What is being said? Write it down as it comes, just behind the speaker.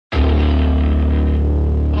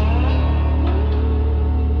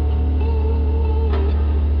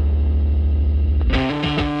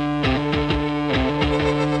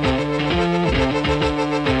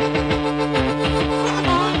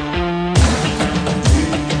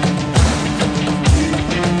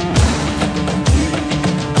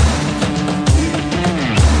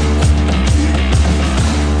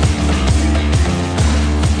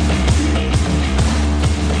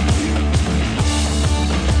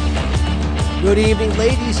Good evening,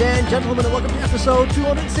 ladies and gentlemen, and welcome to episode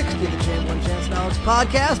 260 of the Chamberlain, Chance, and Alex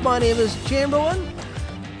podcast. My name is Chamberlain.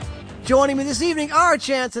 Joining me this evening are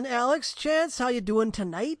Chance and Alex. Chance, how you doing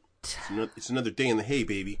tonight? It's another day in the hay,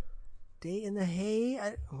 baby. Day in the hay?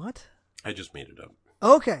 What? I just made it up.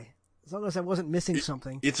 Okay. As long as I wasn't missing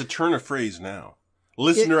something. It's a turn of phrase now.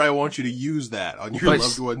 Listener, I want you to use that on your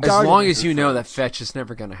loved one. As long as you know that fetch is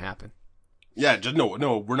never going to happen. Yeah,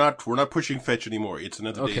 no, we're not pushing fetch anymore. It's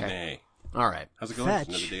another day in the hay. All right. How's it going? Fetch.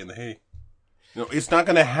 It's another day in the hay. No, it's not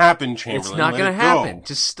going to happen, Chamberlain. It's not going to happen.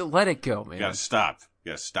 Just let it go, man. You gotta stop.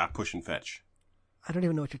 You gotta stop pushing fetch. I don't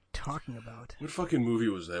even know what you're talking about. What fucking movie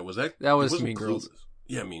was that? That was Mean Girls.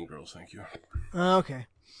 Yeah, Mean Girls. Thank you. Okay.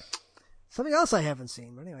 Something else I haven't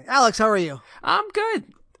seen. But anyway, Alex, how are you? I'm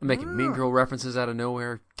good. I'm making Mean Girl references out of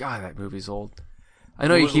nowhere. God, that movie's old. I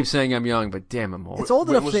know you keep saying I'm young, but damn, I'm old. It's old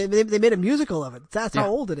enough. They made a musical of it. That's how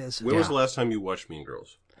old it is. When was the last time you watched Mean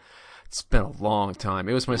Girls? It's been a long time.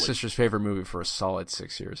 It was my sister's favorite movie for a solid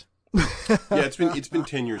 6 years. Yeah, it's been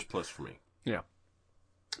 10 years plus for me. Yeah.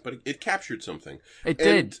 But it captured something. It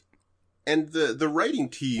did. And the writing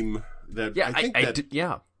team that I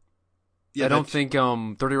don't think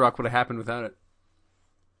 30 Rock would have happened without it.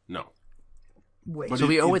 No. Wait. But so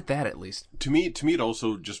we owe it that at least. To me it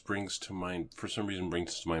also just brings to mind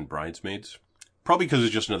Bridesmaids. Probably because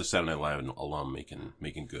it's just another Saturday Night Live alum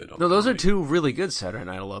making good. No, those are two really good Saturday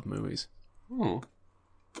Night Live movies.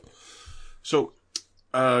 So,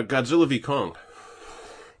 Godzilla v. Kong.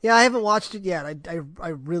 Yeah, I haven't watched it yet. I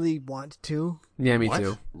really want to. Yeah, me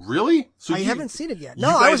too. Really? So I haven't seen it yet. No,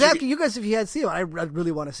 I was asking you guys if you had seen it. I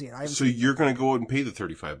really want to see it. So you're going to go out and pay the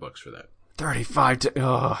 $35 for that? 35 to...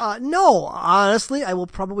 No, honestly, I will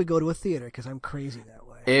probably go to a theater because I'm crazy that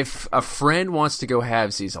way. If a friend wants to go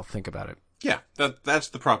halvesies, I'll think about it. Yeah, that's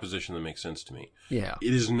the proposition that makes sense to me. Yeah.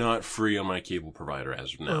 It is not free on my cable provider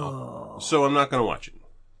as of now. So I'm not going to watch it.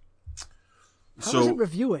 How is it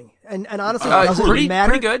reviewing? And honestly, does it pretty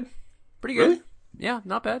matter? Pretty good. Really? Yeah,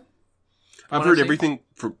 not bad. I've heard everything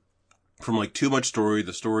from like too much story.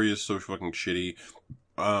 The story is so fucking shitty.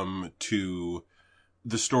 To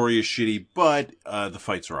the story is shitty, but the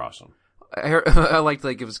fights are awesome. I liked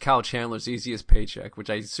it was Kyle Chandler's easiest paycheck, which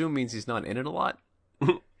I assume means he's not in it a lot,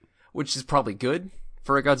 which is probably good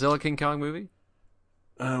for a Godzilla King Kong movie.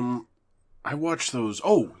 I watched those.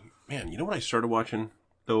 Oh man, you know what I started watching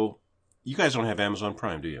though? You guys don't have Amazon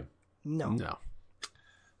Prime, do you? No.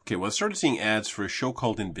 Okay, well, I started seeing ads for a show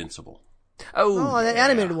called Invincible. Oh, that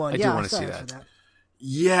animated one. I do want to see that.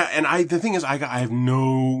 Yeah, and the thing is, I have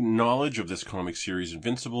no knowledge of this comic series,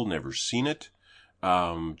 Invincible. Never seen it.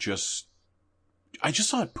 I just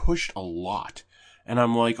saw it pushed a lot, and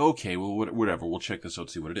I'm like, okay, well, whatever. We'll check this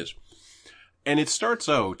out, see what it is. And it starts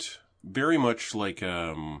out very much like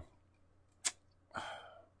a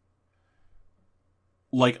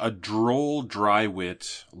droll,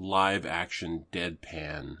 dry-wit, live-action,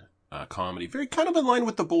 deadpan comedy. Very kind of in line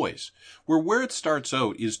with The Boys. Where it starts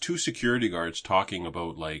out is two security guards talking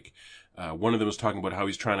about, one of them is talking about how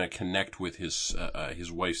he's trying to connect with his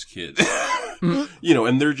wife's kid.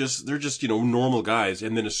 And they're just, normal guys,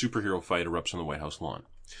 and then a superhero fight erupts on the White House lawn.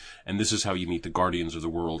 And this is how you meet the Guardians of the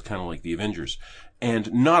World, kind of like the Avengers.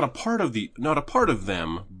 And not a part of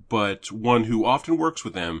them, but one who often works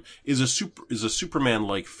with them is a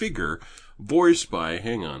Superman-like figure, voiced by,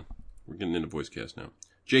 hang on, we're getting into voice cast now,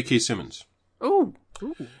 J.K. Simmons. Ooh.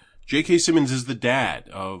 J.K. Simmons is the dad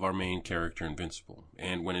of our main character, Invincible.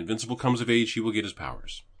 And when Invincible comes of age, he will get his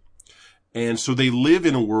powers. And so they live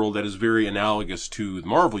in a world that is very analogous to the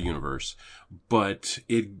Marvel Universe, but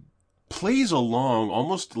it plays along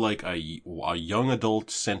almost like a young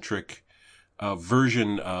adult-centric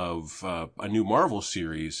version of a new Marvel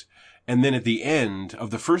series. And then at the end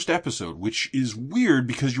of the first episode, which is weird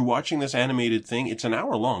because you're watching this animated thing, it's an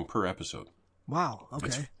hour long per episode. Wow.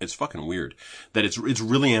 Okay. It's fucking weird that it's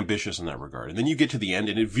really ambitious in that regard. And then you get to the end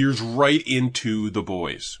and it veers right into The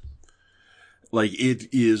Boys. Like, it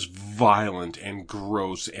is violent and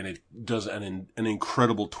gross, and it does an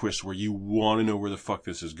incredible twist where you want to know where the fuck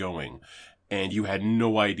this is going. And you had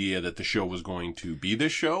no idea that the show was going to be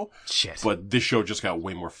this show. Shit. But this show just got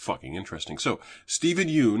way more fucking interesting. So, Steven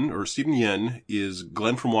Yeun is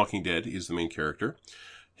Glenn from Walking Dead, is the main character.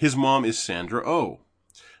 His mom is Sandra Oh.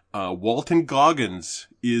 Walton Goggins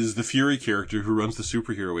is the Fury character who runs the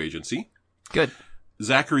superhero agency. Good.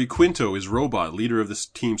 Zachary Quinto is Robot, leader of this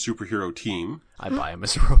superhero team. I buy him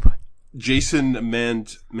as a robot. Jason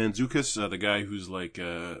Mantzoukas, the guy who's like,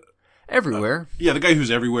 Everywhere. Yeah, the guy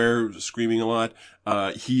who's everywhere, screaming a lot.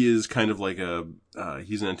 He is kind of like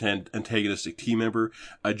he's an antagonistic team member.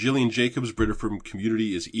 Jillian Jacobs, Britta from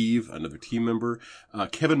Community, is Eve, another team member.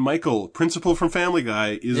 Kevin Michael, principal from Family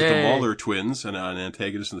Guy, is the Mauler twins, an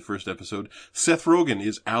antagonist in the first episode. Seth Rogen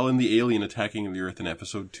is Alan the alien attacking the Earth in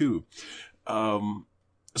episode 2.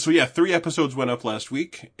 So yeah, 3 episodes went up last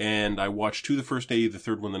week, and I watched 2 the first day, the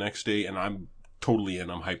third one the next day, and I'm totally in.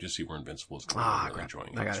 I'm hyped to see where Invincible is going. I'm really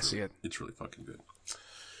enjoying it. I gotta see it. It's really fucking good.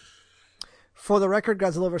 For the record,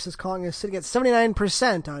 Godzilla vs. Kong is sitting at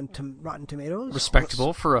 79% on Rotten Tomatoes.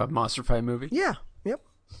 Respectable for a Monster Fight movie. Yeah. Yep.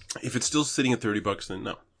 If it's still sitting at $30, then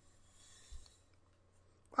no.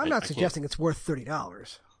 I'm not suggesting it's worth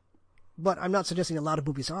 $30, but I'm not suggesting a lot of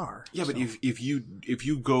movies are. Yeah, but if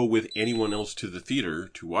you go with anyone else to the theater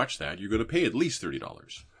to watch that, you're going to pay at least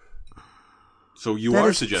 $30. So you That are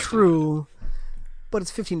is suggesting true. But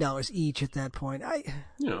it's $15 each at that point. I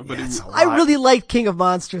lot. really liked King of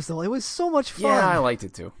Monsters though. It was so much fun. Yeah, I liked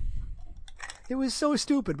it too. It was so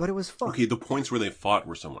stupid, but it was fun. Okay, the points where they fought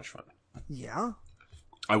were so much fun. Yeah.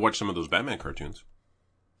 I watched some of those Batman cartoons.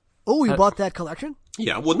 Oh, you bought that collection?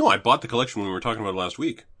 Yeah, well, no, I bought the collection when we were talking about it last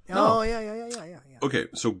week. Oh, yeah. Okay,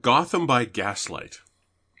 so Gotham by Gaslight.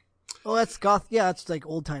 Oh, that's Goth. Yeah, that's like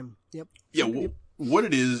old time. Yep. Yeah, well, what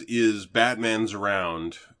it is Batman's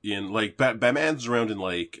around in like Batman's around in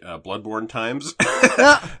like Bloodborne times,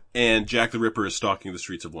 and Jack the Ripper is stalking the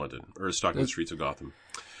streets of London or stalking the streets of Gotham.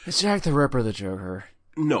 Is Jack the Ripper the Joker?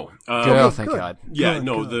 No. Thank God. Yeah,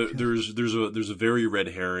 there's a very red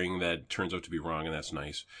herring that turns out to be wrong, and that's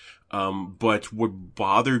nice. But what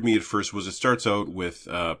bothered me at first was it starts out with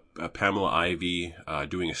Pamela Ivy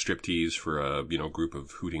doing a striptease for a group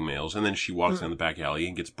of hooting males, and then she walks down the back alley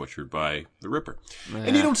and gets butchered by the Ripper. Yeah.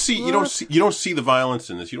 And you don't see the violence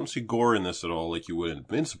in this. You don't see gore in this at all, like you would in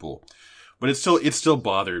Invincible. But it still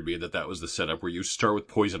bothered me that was the setup where you start with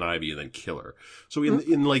Poison Ivy and then kill her. So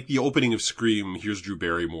in like the opening of Scream, here's Drew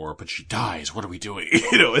Barrymore, but she dies. What are we doing?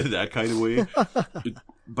 In that kind of way.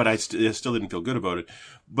 But I still didn't feel good about it.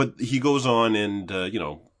 But he goes on and,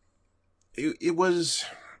 it was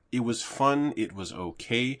fun. It was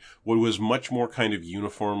okay. What was much more kind of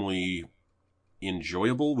uniformly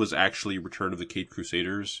enjoyable was actually Return of the Caped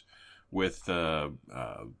Crusaders with,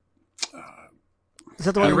 is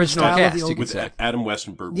that the original cast? You could with say Adam West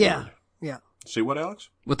and Burt Yeah, Ward. yeah. Say what, Alex?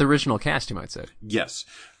 with the original cast, you might say. Yes.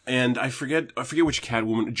 And I forget which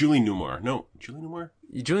Catwoman, Julie Newmar. No, Julie Newmar?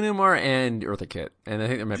 Julie Newmar and Eartha Kitt, and I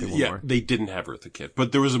think there might be one more. They didn't have Eartha Kitt.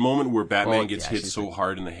 But there was a moment where Batman gets hit so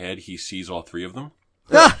hard in the head, he sees all 3 of them.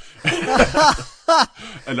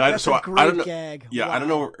 And That's a great I don't know. gag. Yeah, Wow. I don't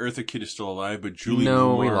know if Eartha Kitt is still alive, but Julie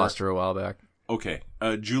No, Newmar. we lost her a while back. Okay.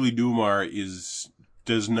 Julie Newmar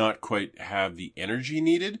does not quite have the energy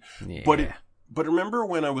needed. Yeah. But remember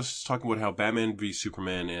when I was talking about how Batman v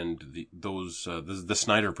Superman and the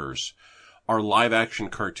Snyderverse are live action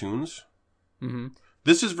cartoons? Mm-hmm.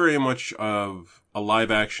 This is very much of a live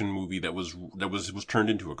action movie that was turned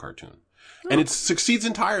into a cartoon. And it succeeds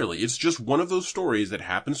entirely. It's just one of those stories that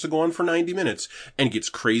happens to go on for 90 minutes and gets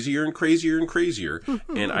crazier and crazier and crazier.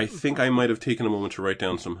 And I think I might have taken a moment to write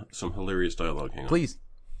down some hilarious dialogue. Hang on. Please.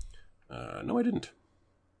 No, I didn't.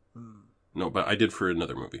 No, but I did for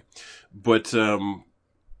another movie. But no,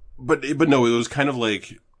 it was kind of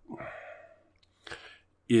like,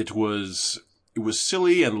 it was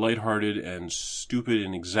silly and lighthearted and stupid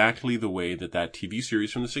in exactly the way that TV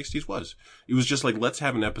series from the 60s was. It was just like, let's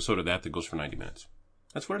have an episode of that goes for 90 minutes.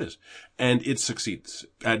 That's what it is. And it succeeds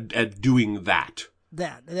at doing that.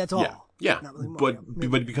 That's all. Yeah. Not really more.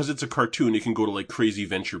 But because it's a cartoon, it can go to like crazy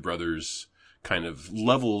Venture Brothers kind of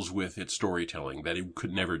levels with its storytelling that it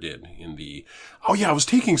could never did in the, I was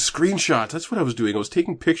taking screenshots. That's what I was doing. I was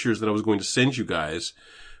taking pictures that I was going to send you guys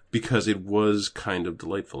because it was kind of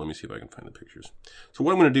delightful. Let me see if I can find the pictures. So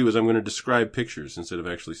what I'm going to do is I'm going to describe pictures instead of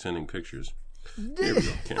actually sending pictures. There we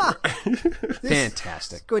go, camera.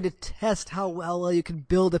 Fantastic. It's going to test how well you can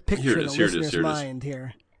build a picture in a listener's mind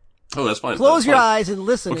here. Oh, that's fine. Close your eyes and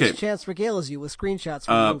listen as Chance regales you with screenshots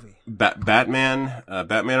from the movie. Batman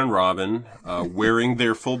and Robin, wearing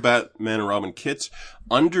their full Batman and Robin kits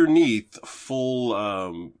underneath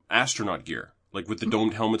full, astronaut gear, like with the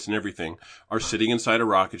domed helmets and everything, are sitting inside a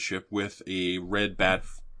rocket ship with a red bat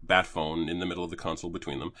phone in the middle of the console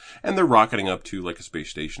between them. And they're rocketing up to like a space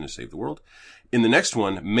station to save the world. In the next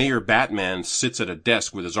one, Mayor Batman sits at a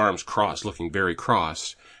desk with his arms crossed, looking very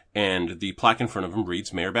cross. And the plaque in front of him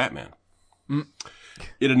reads Mayor Batman. In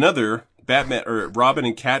another, Batman or Robin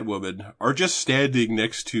and Catwoman are just standing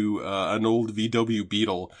next to an old VW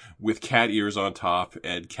Beetle with cat ears on top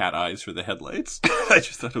and cat eyes for the headlights. I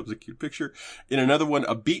just thought it was a cute picture. In another one,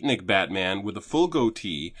 a beatnik Batman with a full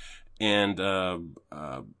goatee and a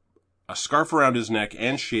scarf around his neck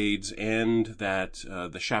and shades, and that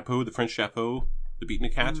the chapeau, the French chapeau, the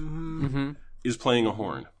beatnik hat, is playing a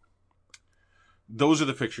horn. Those are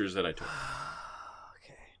the pictures that I took.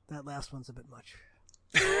 Okay, that last one's a bit much.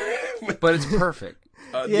 But it's perfect.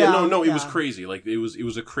 It was crazy. Like it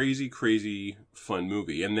was a crazy fun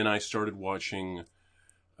movie. And then I started watching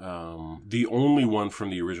the only one from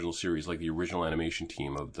the original series, like the original animation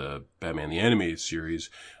team of the Batman the Animated Series,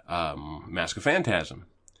 Mask of Phantasm.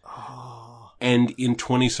 Oh. And in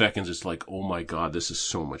 20 seconds, it's like, oh my god, this is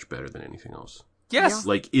so much better than anything else. Yes.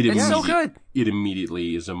 Like it's so good. It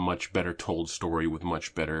immediately is a much better told story with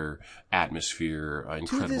much better atmosphere,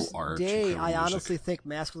 incredible art. To this day, incredible I music. honestly think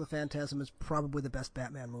Mask of the Phantasm is probably the best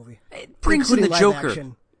Batman movie. It brings in the Including live Joker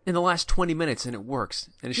action. in the last 20 minutes, and it works.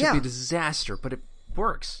 And it should be a disaster, but it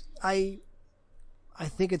works. I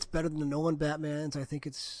think it's better than the Nolan Batmans. I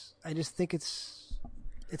just think it's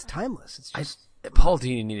timeless. It's just Paul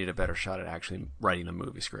Dini needed a better shot at actually writing the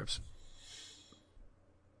movie scripts.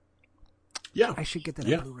 Yeah. I should get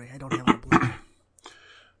that on Blu-ray. I don't have it on Blu-ray.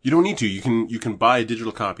 You don't need to. You can buy a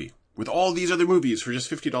digital copy with all these other movies for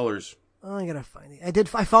just $50. Oh, I gotta find it.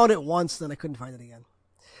 I found it once, then I couldn't find it again.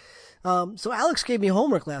 So Alex gave me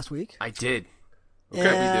homework last week. I did. Okay,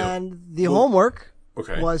 and the homework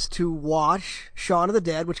Okay. was to watch Shaun of the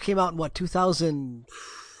Dead, which came out in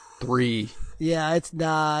 2003. Yeah, it's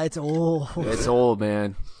old. It's old,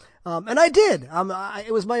 man. And I did.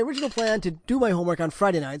 It was my original plan to do my homework on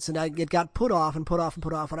Friday nights, and it got put off and put off and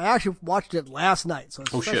put off. And I actually watched it last night, so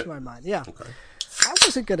it's fresh in my mind. Yeah. Okay. I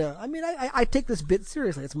wasn't gonna. I mean, I take this bit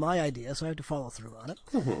seriously. It's my idea, so I have to follow through on it.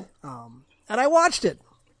 And I watched it,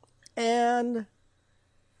 and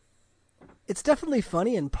it's definitely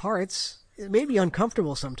funny in parts. It made me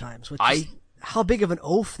uncomfortable sometimes. With just how big of an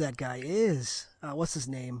oaf that guy is. What's his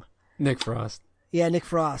name? Nick Frost. Yeah, Nick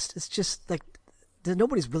Frost. It's just like.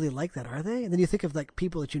 Nobody's really like that, are they? And then you think of like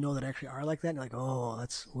people that you know that actually are like that, and you're like, oh,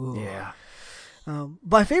 that's ooh. Yeah.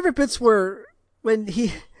 My favorite bits were when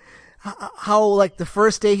how like the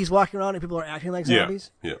first day he's walking around and people are acting like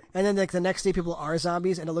zombies, Yeah. and then like the next day people are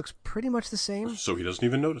zombies and it looks pretty much the same. So he doesn't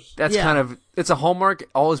even notice. That's it's a hallmark.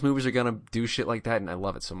 All his movies are gonna do shit like that, and I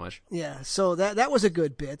love it so much. Yeah, so that was a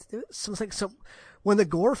good bit. So it's like when the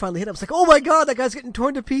gore finally hit, I was like, oh my god, that guy's getting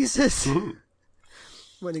torn to pieces.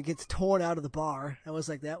 When it gets torn out of the bar, I was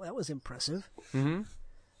like, that was impressive.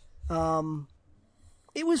 Mm-hmm.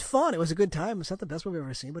 It was fun. It was a good time. It's not the best movie I've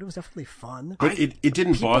ever seen, but it was definitely fun. But it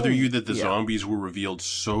didn't bother you that the zombies were revealed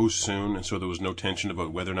so soon, and so there was no tension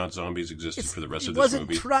about whether or not zombies existed for the rest of this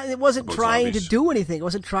movie? It wasn't trying zombies. to do anything. It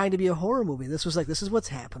wasn't trying to be a horror movie. This was like, this is what's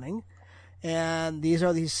happening, and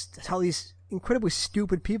how these incredibly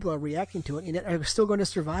stupid people are reacting to it, and yet are still going to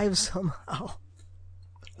survive somehow.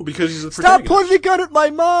 Well, because he's the Stop protagonist. pointing a gun at my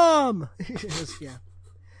mom! It's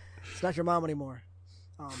not your mom anymore.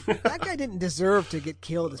 That guy didn't deserve to get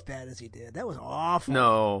killed as bad as he did. That was awful.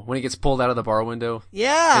 No, when he gets pulled out of the bar window,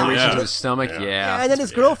 Yeah. and reaches into his stomach, And then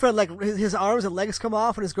his girlfriend, like, his arms and legs come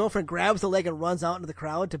off, and his girlfriend grabs the leg and runs out into the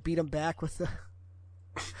crowd to beat him back with the...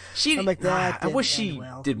 I'm like, that I wish didn't she end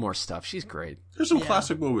well. did more stuff. She's great. There's some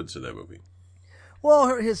classic moments in that movie.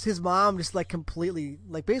 Well, his mom just, like, completely,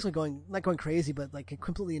 like, basically not going crazy, but, like,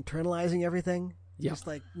 completely internalizing everything. Yeah. Just,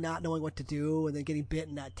 like, not knowing what to do, and then getting bit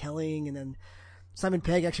and not telling, and then Simon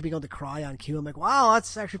Pegg actually being able to cry on cue. I'm like, wow,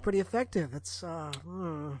 that's actually pretty effective. It's, Now,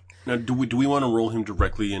 do we want to roll him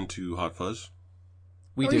directly into Hot Fuzz?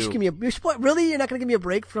 We You do. should give me really? You're not going to give me a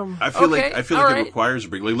break from... I feel Okay, like all it right. requires a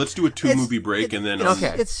break. Like, let's do a 2-movie break, and then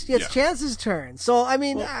okay. It's Chance's turn. So, I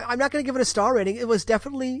mean, I'm not going to give it a star rating. It was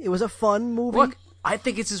a fun movie. Look, I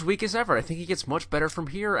think it's his weakest ever. I think he gets much better from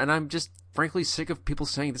here, and I'm just frankly sick of people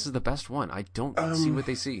saying this is the best one. I don't see what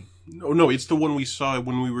they see. No, it's the one we saw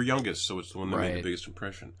when we were youngest, so it's the one that made the biggest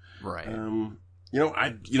impression. Right.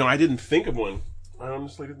 I didn't think of one. I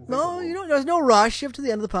honestly didn't think of one. There's no rush. You have to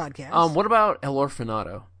the end of the podcast. What about El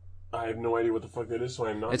Orfanato? I have no idea what the fuck that is, so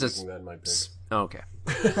I'm not taking that in my pick. Oh, okay.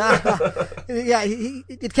 Yeah,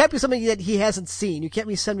 it can't be something that he hasn't seen. You can't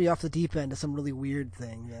send me off the deep end to some really weird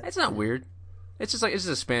thing. It's not weird. It's just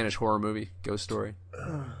a Spanish horror movie, ghost story.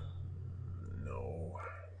 No.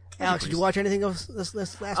 Alex, did you watch anything else this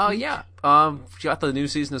last week? Oh, yeah. Got the new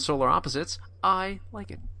season of Solar Opposites. I like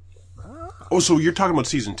it. Oh, so you're talking about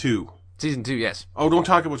season 2? Season 2, yes. Oh, don't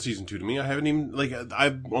talk about season 2 to me. I haven't even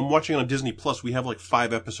I'm watching on Disney Plus. We have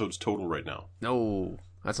 5 episodes total right now. No,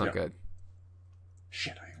 that's not good.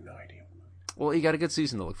 Shit, I have no idea what movie Well, you got a good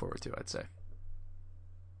season to look forward to, I'd say.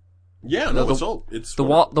 Yeah, it's the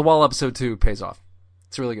wall episode 2 pays off.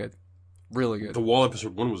 It's really good. Really good. The wall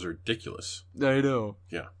episode 1 was ridiculous. I know.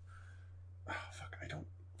 Yeah. Oh, fuck, I don't...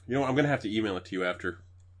 You know what, I'm going to have to email it to you after.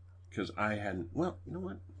 Because I hadn't... Well, you know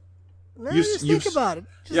what? No, just think about it.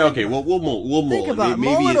 Okay, well, we'll mull think it. about it.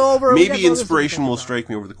 Maybe, mull it over. Maybe inspiration will strike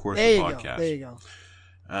me over the course of the podcast. There you go.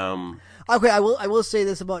 Okay, I will say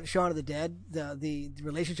this about Shaun of the Dead: the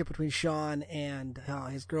relationship between Shaun and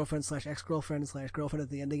his girlfriend / ex-girlfriend / girlfriend at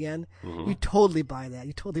the end again. Mm-hmm. You totally buy that.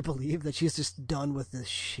 You totally believe that she's just done with this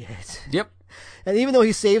shit. Yep. And even though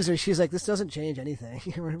he saves her, she's like, "This doesn't change anything.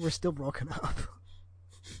 We're still broken up."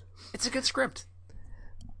 It's a good script.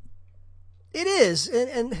 It is,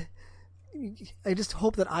 and I just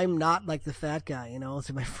hope that I'm not like the fat guy,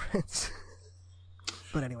 to my friends.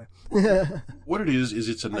 But anyway, what it is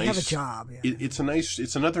it's a nice. I have a job. Yeah.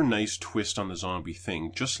 It's another nice twist on the zombie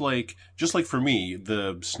thing. Just like for me,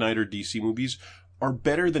 the Snyder DC movies are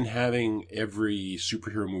better than having every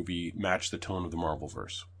superhero movie match the tone of the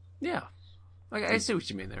Marvelverse. Yeah, I see what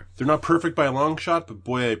you mean there. They're not perfect by a long shot, but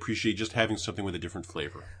boy, I appreciate just having something with a different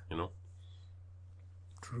flavor.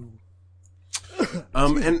 True.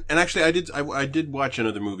 And actually, I did watch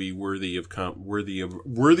another movie worthy of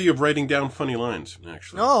writing down funny lines.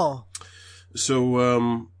 Actually,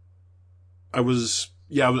 so I was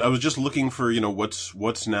just looking for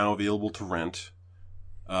what's now available to rent.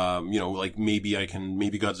 Like maybe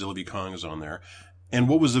Godzilla v Kong is on there, and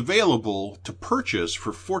what was available to purchase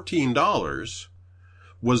for $14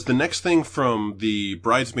 was the next thing from the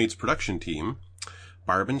Bridesmaids production team,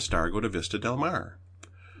 Barb and Star Go to Vista Del Mar.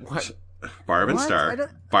 What? Barb and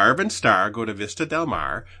Star Go to Vista Del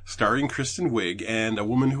Mar, starring Kristen Wiig and a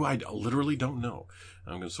woman who I literally don't know.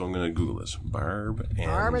 I'm going to Google this. Barb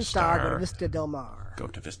and Star Go to Vista Del Mar. Go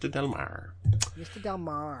to Vista Del Mar. Vista Del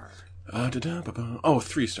Mar.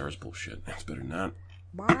 3 stars. Bullshit. That's better than that.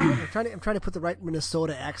 Barb. I'm trying to put the right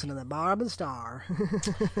Minnesota accent on that. Barb and Star.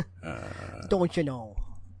 Don't you know?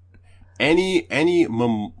 Annie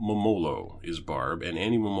Momolo is Barb, and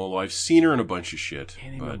Annie Momolo, I've seen her in a bunch of shit.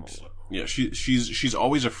 Momolo. Yeah, she's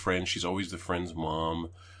always a friend. She's always the friend's mom.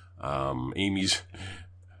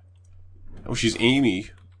 She's Amy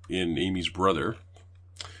in Amy's brother.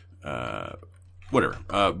 Whatever.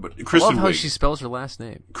 But Kristen I love how Wiig, she spells her last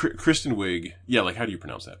name. Kristen Wiig. Yeah, like how do you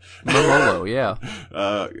pronounce that? Momolo. Yeah.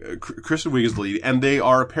 Kristen Wiig is the lead, and they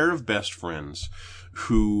are a pair of best friends.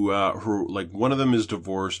 Who like one of them is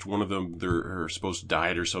divorced, one of them they're supposed to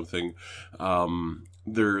died or something.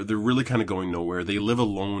 They're really kind of going nowhere. They live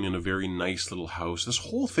alone in a very nice little house. This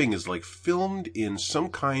whole thing is like filmed in some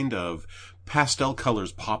kind of pastel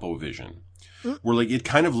colors Popo-Vision. Where like it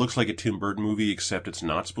kind of looks like a Tim Burton movie, except it's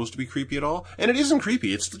not supposed to be creepy at all. And it isn't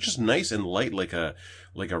creepy. It's just nice and light, like a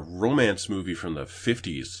romance movie from the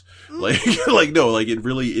 50s.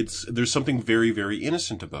 There's something very, very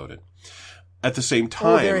innocent about it. At the same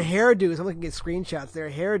time... their hairdos. I'm looking at screenshots.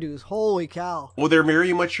 Their hairdos. Holy cow. Well, they're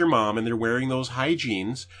very much your mom, and they're wearing those high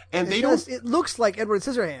jeans, and it looks like Edward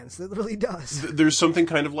Scissorhands. It really does. There's something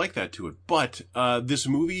kind of like that to it. But this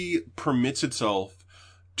movie permits itself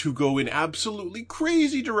to go in absolutely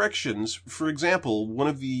crazy directions. For example, one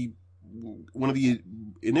of the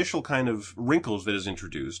initial kind of wrinkles that is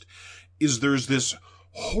introduced is there's this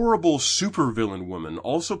horrible supervillain woman,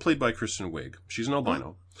 also played by Kristen Wiig. She's an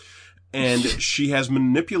albino. And she has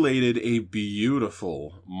manipulated a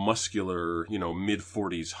beautiful, muscular,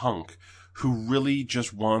 mid-40s hunk who really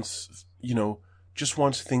just wants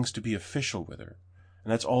things to be official with her.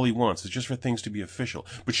 And that's all he wants, is just for things to be official.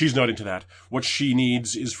 But she's not into that. What she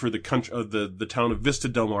needs is for the town of Vista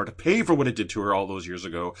Del Mar to pay for what it did to her all those years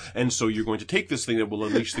ago. And so you're going to take this thing that will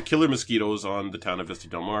unleash the killer mosquitoes on the town of Vista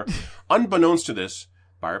Del Mar. Unbeknownst to this,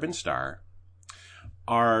 Barb and Star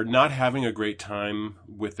are not having a great time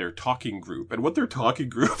with their talking group. And what their talking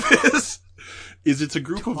group is it's a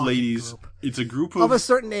group of ladies. It's a group of a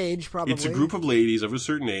certain age, probably. It's a group of ladies of a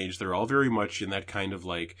certain age. They're all very much in that kind of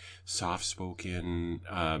like soft-spoken,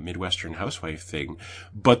 Midwestern housewife thing.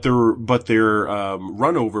 But they're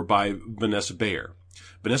run over by Vanessa Bayer.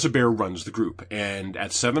 Vanessa Bayer runs the group. And at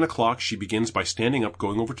 7:00, she begins by standing up,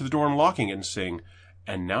 going over to the door and locking it and saying,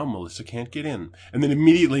 "And now Melissa can't get in." And then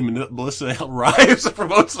immediately Melissa arrives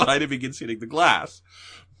from outside and begins hitting the glass.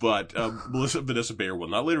 But Vanessa Bayer will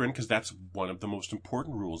not let her in because that's one of the most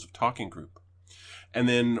important rules of talking group. And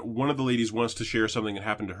then one of the ladies wants to share something that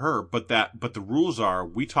happened to her, but the rules are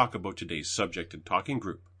we talk about today's subject in talking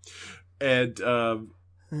group. And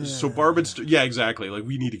so Barb and Star, yeah, exactly. Like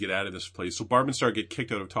we need to get out of this place. So Barb and Star get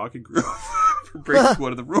kicked out of talking group for breaking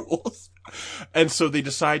one of the rules. And so they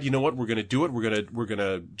decide, you know what, we're going to do it. We're going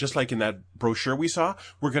to, just like in that brochure we saw,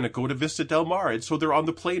 we're going to go to Vista Del Mar. And so they're on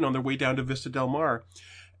the plane on their way down to Vista Del Mar.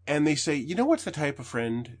 And they say, you know what's the type of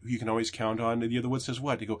friend who you can always count on? And the other one says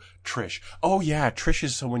what? They go, Trish. Oh yeah, Trish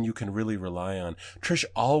is someone you can really rely on. Trish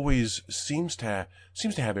always seems to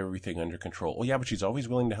have everything under control. Oh yeah, but she's always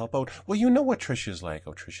willing to help out. Well, you know what Trish is like.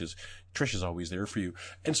 Oh, Trish is always there for you.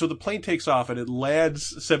 And so the plane takes off and it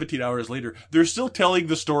lands 17 hours later. They're still telling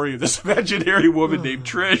the story of this imaginary woman named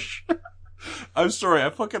Trish. I'm sorry, I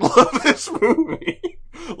fucking love this movie.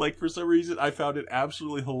 Like, for some reason, I found it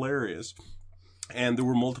absolutely hilarious. And there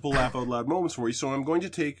were multiple laugh out loud moments for you. So I'm going to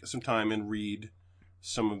take some time and read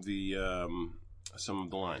some of the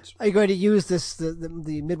lines. Are you going to use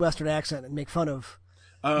the Midwestern accent and make fun of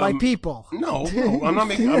my people? No, I'm not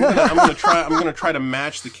making. I'm going to try to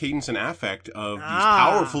match the cadence and affect of these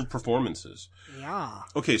powerful performances. Yeah.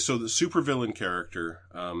 Okay, so the supervillain character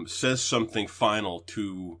says something final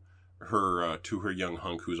to her young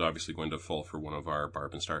hunk, who's obviously going to fall for one of our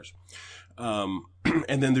Barb and Stars.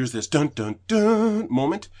 And then there's this dun dun dun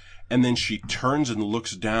moment, and then she turns and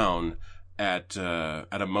looks down at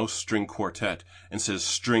a mouse string quartet and says,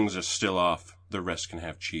 "Strings are still off. The rest can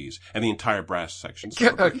have cheese." And the entire brass section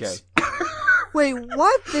celebrates. Okay. Wait,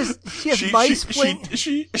 what? She has mice playing?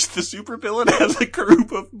 The supervillain has a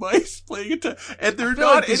group of mice playing it, and they're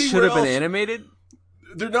not anywhere should have else. been animated.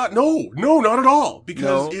 They're not. No, not at all.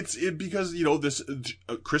 Because because you know this.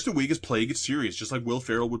 Kristen Wiig is playing it serious, just like Will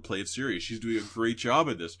Ferrell would play it serious. She's doing a great job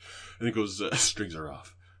at this. And it goes, "Strings are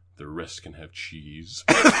off. The rest can have cheese."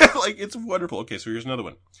 Like, it's wonderful. Okay, so here's another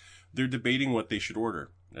one. They're debating what they should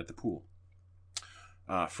order at the pool.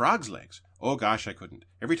 Frog's legs. Oh gosh, I couldn't.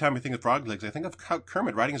 Every time I think of frog legs, I think of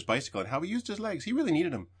Kermit riding his bicycle and how he used his legs. He really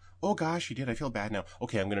needed them. Oh gosh, he did. I feel bad now.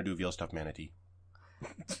 Okay, I'm gonna do veal stuffed manatee.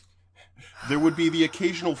 There would be the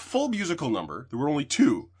occasional full musical number. There were only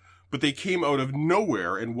two, but they came out of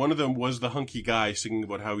nowhere, and one of them was the hunky guy singing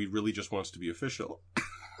about how he really just wants to be official.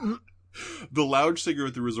 The lounge singer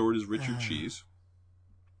at the resort is Richard Cheese.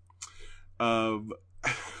 And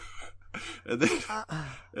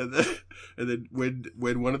then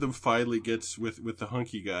when one of them finally gets with the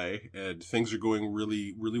hunky guy and things are going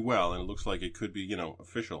really, really well and it looks like it could be,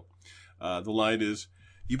 official, the line is,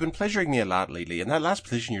 "You've been pleasuring me a lot lately, and that last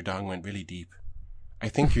position your dong went really deep. I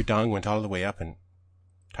think your dong went all the way up and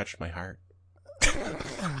touched my heart."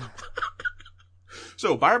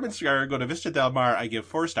 So, Barb and Scar go to Vista Del Mar. I give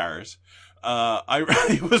 4 stars.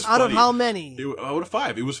 It was out funny. of how many? Out of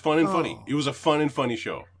 5. It was fun and funny. It was a fun and funny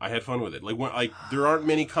show. I had fun with it. Like there aren't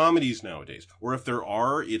many comedies nowadays, or if there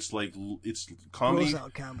are, it's comedy.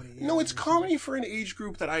 Comedy. No, it's comedy for an age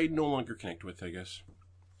group that I no longer connect with, I guess.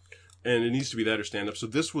 And it needs to be that or stand up. So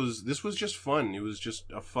this was just fun. It was just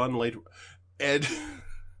a fun light, and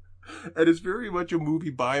it's very much a movie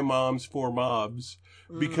by moms for mobs.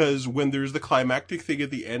 Because when there's the climactic thing at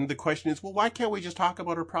the end, the question is, well, why can't we just talk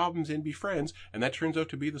about our problems and be friends? And that turns out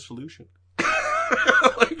to be the solution.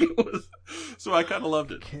 So I kind of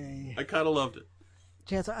loved it. Okay. I kind of loved it.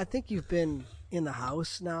 Chance, I think you've been in the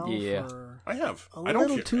house now. Yeah. For I have. I don't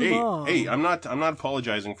care. Too long. Hey, I'm not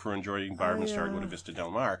apologizing for enjoying Barb and Star Go to Vista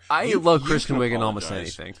Del Mar. I love Kristen Wiig in almost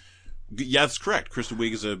anything. Yeah, that's correct. Kristen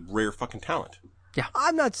Wiig is a rare fucking talent. Yeah.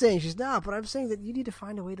 I'm not saying she's not, but I'm saying that you need to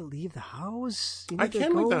find a way to leave the house. I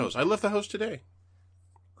can leave the house. I left the house today.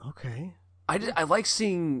 Okay. I like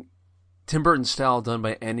seeing Tim Burton style done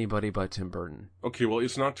by anybody but Tim Burton. Okay, well,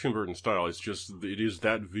 it's not Tim Burton style. It's just, it is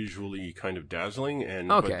that visually kind of dazzling, and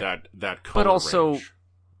but that color but also range.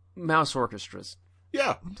 mouse orchestras.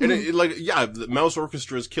 Yeah, and the mouse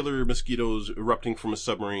orchestras, killer mosquitoes erupting from a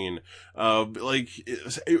submarine,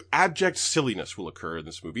 abject silliness will occur in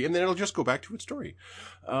this movie, and then it'll just go back to its story.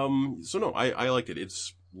 So no, I liked it.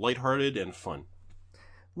 It's lighthearted and fun.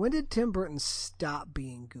 When did Tim Burton stop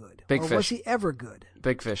being good? Big Fish. Was he ever good?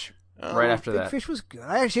 Big Fish. Right after that. Big Fish was good.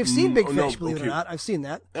 I actually have seen Big Fish, believe it or not. I've seen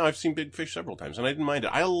that. No, I've seen Big Fish several times, and I didn't mind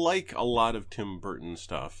it. I like a lot of Tim Burton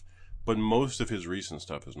stuff. But most of his recent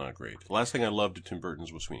stuff is not great. The last thing I loved at Tim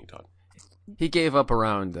Burton's was Sweeney Todd. He gave up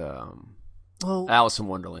around Alice in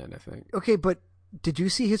Wonderland, I think. Okay, but did you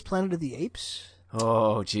see his Planet of the Apes?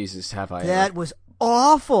 Oh, Jesus, have I That ever. was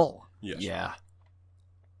awful. Yes. Yeah.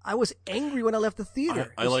 I was angry when I left the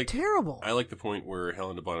theater. It was terrible. I like the point where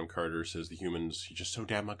Helena Bonham Carter says the humans, you're just so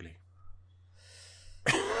damn ugly.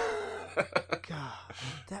 God,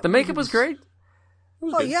 the makeup was great.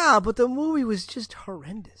 Yeah, but the movie was just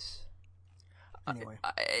horrendous. Anyway,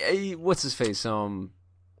 what's his face?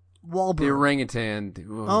 Wahlberg. The orangutan.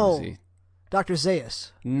 What was he? Dr.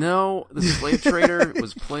 Zaius. No, the slave trader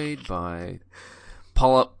was played by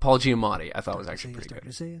Paul Giamatti, I thought was actually pretty Dr.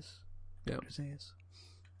 good. Zayas. Yeah. Dr. Zayas.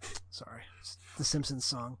 Sorry. It's the Simpsons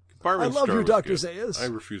song. Barbara I love Star you, was Dr. good. Zayas. I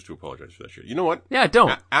refuse to apologize for that shit. You know what? Yeah,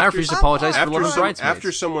 don't. I refuse to apologize for Loving Bridesmaids.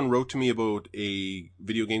 After someone wrote to me about a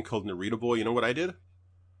video game called Narita Boy, you know what I did?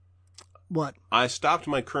 What? I stopped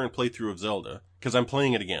my current playthrough of Zelda because I'm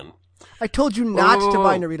playing it again. I told you not to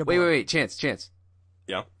buy Narita Boy. Wait. Chance.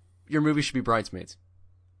 Yeah? Your movie should be Bridesmaids.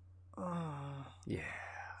 Yeah.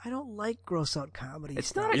 I don't like gross out comedy.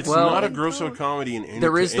 It's not. It's Well, not a gross out comedy in any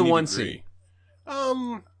there is to the any one degree.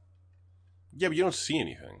 scene. Yeah, but you don't see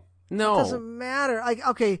anything. No. It doesn't matter.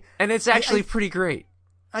 Okay. And it's actually pretty great.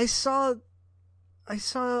 I saw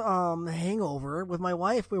Hangover with my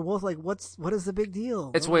wife. We were both like, what is the big deal?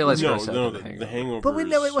 It's way less gross out No, than the Hangover. But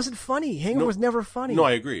it wasn't funny. Hangover was never funny. No,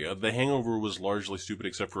 I agree. The Hangover was largely stupid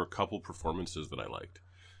except for a couple performances that I liked.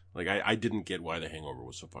 Like, I didn't get why The Hangover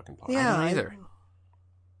was so fucking popular. Yeah, I don't either.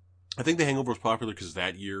 I think The Hangover was popular because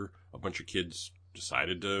that year a bunch of kids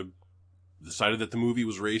decided that the movie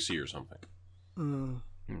was racy or something.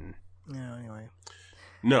 Yeah, anyway.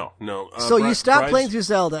 No. So you stopped playing through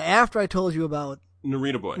Zelda after I told you about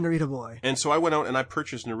Narita Boy. And so I went out and I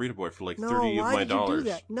purchased Narita Boy for like $30 of my dollars. Why did you do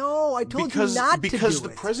that? No, I told you not to do it. Because the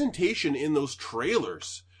presentation in those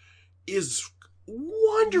trailers is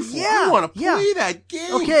wonderful. Yeah, I want to play that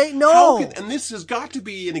game. Okay, no. And this has got to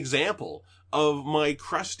be an example of my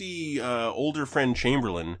crusty older friend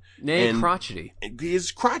Chamberlain. Crotchety.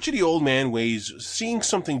 His crotchety old man ways seeing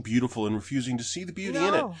something beautiful and refusing to see the beauty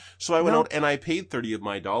in it. So I went out and I paid $30 of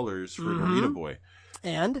my dollars for Narita Boy.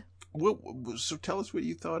 And? So tell us what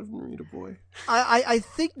you thought of Narita Boy. I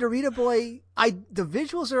think Narita Boy, the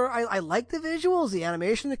visuals are, I like the visuals. The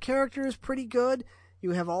animation of the character is pretty good.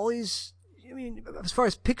 You have all these, I mean, as far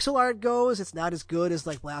as pixel art goes, it's not as good as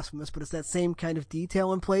like Blasphemous, but it's that same kind of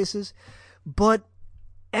detail in places. But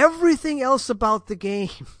everything else about the game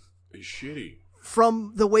is shitty.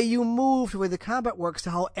 From the way you move to the way the combat works to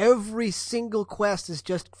how every single quest is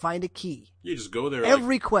just find a key. You just go there.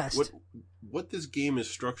 Every quest. What this game is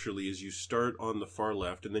structurally is you start on the far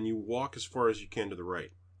left and then you walk as far as you can to the right.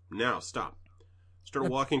 Now stop. Start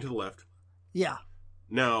walking to the left. Yeah.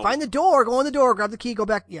 Now find the door, go in the door, grab the key, go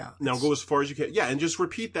back. Yeah. Now go as far as you can. Yeah, and just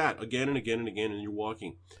repeat that again and again and again, and you're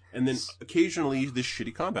walking. And then occasionally this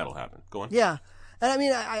shitty combat will happen. Go on. Yeah. And I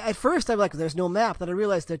mean, at first I'm like, there's no map. Then I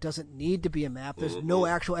realized there doesn't need to be a map. There's no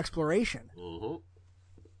actual exploration.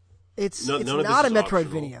 It's not a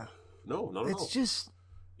Metroidvania. No, not at all. It's just...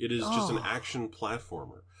 It is just an action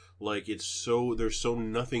platformer. Like, there's so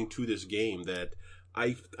nothing to this game that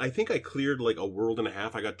I think I cleared like a world and a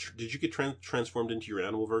half. Did you get transformed into your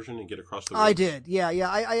animal version and get across the world? I did. Yeah.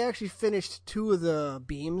 I actually finished 2 of the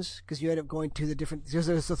beams because you end up going to the different, there's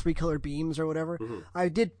the 3-colored beams or whatever. I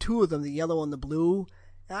did 2 of them, the yellow and the blue.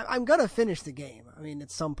 I'm going to finish the game. I mean, at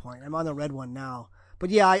some point. I'm on the red one now. But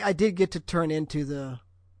yeah, I did get to turn into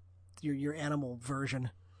your animal version.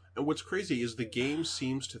 And what's crazy is the game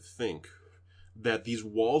seems to think that these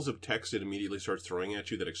walls of text it immediately starts throwing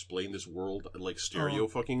at you that explain this world like stereo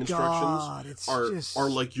fucking instructions are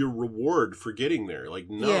like your reward for getting there. Like,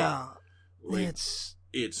 no. Yeah. Like, it's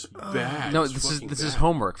bad. No, this is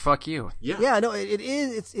homework. Fuck you. Yeah. Yeah, no, it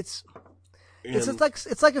is. It's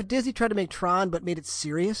like if Disney tried to make Tron but made it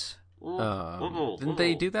serious. Didn't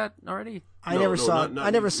they do that already? I never saw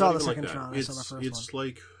the second Tron. I saw the first one. It's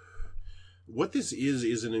like what this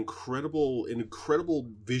is an incredible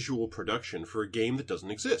visual production for a game that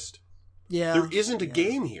doesn't exist. Yeah. There isn't a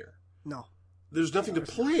game here. No. There's nothing to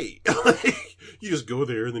play. You just go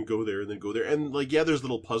there and then go there and then go there. And like, yeah, there's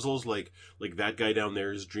little puzzles like that guy down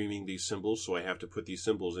there is dreaming these symbols, so I have to put these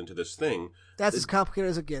symbols into this thing. That's as complicated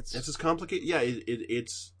as it gets. It's as complicated. Yeah,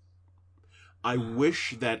 it's I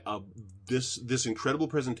wish that this incredible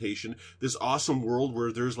presentation, this awesome world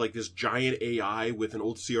where there's like this giant AI with an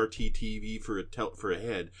old CRT TV for a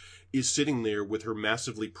head, is sitting there with her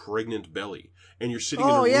massively pregnant belly, and you're sitting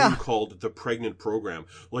in a room called the Pregnant Program.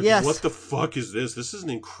 Like, what the fuck is this? This is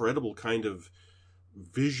an incredible kind of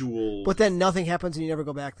visual. But then nothing happens, and you never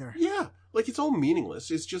go back there. Yeah, like it's all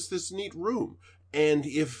meaningless. It's just this neat room. And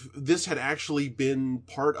if this had actually been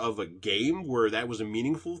part of a game where that was a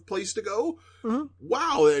meaningful place to go,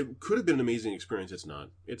 wow, it could have been an amazing experience. It's not.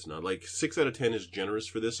 It's not. Like 6 out of 10 is generous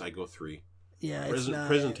for this. I go 3. Yeah, it's not,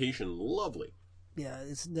 presentation, lovely. Yeah,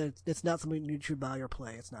 it's not something you should buy or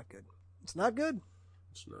play. It's not good. It's not good.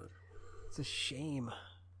 It's not. It's a shame.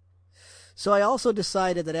 So I also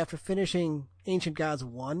decided that after finishing Ancient Gods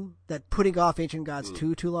 1, that putting off Ancient Gods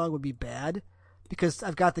 2 too long would be bad. Because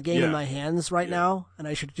I've got the game in my hands right now, and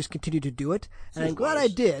I should just continue to do it. And I'm glad I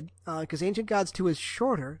did, because Ancient Gods 2 is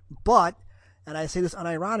shorter, but, and I say this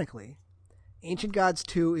unironically, Ancient Gods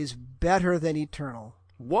 2 is better than Eternal.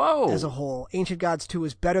 Whoa! As a whole, Ancient Gods 2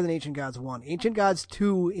 is better than Ancient Gods 1. Ancient Gods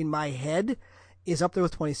 2, in my head, is up there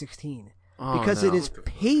with 2016. Because it is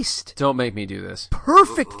paced Don't make me do this.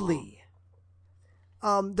 perfectly.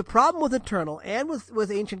 The problem with Eternal and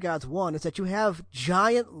with Ancient Gods 1 is that you have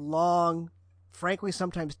giant, long, frankly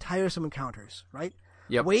sometimes tiresome encounters, right?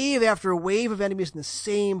 Yep. Wave after wave of enemies in the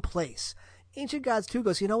same place. Ancient Gods 2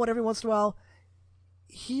 goes, you know what, every once in a while,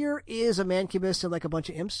 here is a Mancubus and like a bunch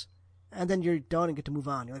of imps, and then you're done and get to move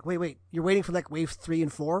on. You're like, wait, you're waiting for like wave 3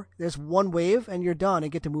 and 4. There's one wave and you're done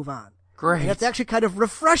and get to move on. Great. And that's actually kind of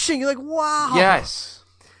refreshing. You're like, wow. Yes.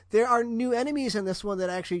 There are new enemies in this one that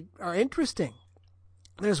actually are interesting.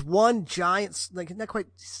 There's one giant, like not quite,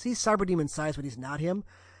 he's Cyber Demon size, but he's not him.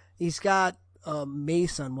 He's got a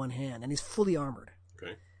mace on one hand and he's fully armored.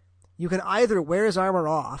 Okay. You can either wear his armor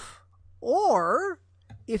off, or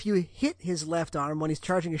if you hit his left arm when he's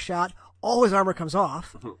charging a shot, all his armor comes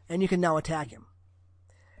off, and you can now attack him.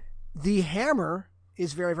 The hammer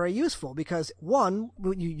is very, very useful because, one,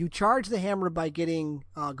 you charge the hammer by getting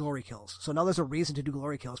glory kills. So now there's a reason to do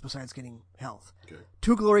glory kills besides getting health. Okay.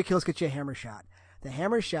 2 glory kills get you a hammer shot. The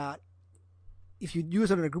hammer shot, if you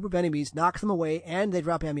use it on a group of enemies, knocks them away, and they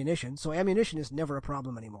drop ammunition. So ammunition is never a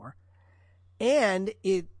problem anymore. And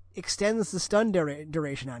it extends the stun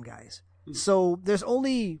duration on guys. So there's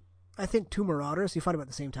only, I think, 2 Marauders. You fight them at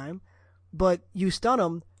the same time. But you stun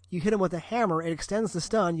them, you hit them with a hammer, it extends the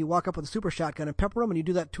stun, you walk up with a super shotgun and pepper them, and you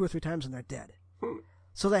do that 2 or 3 times and they're dead.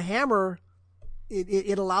 So the hammer,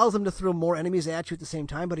 it allows them to throw more enemies at you at the same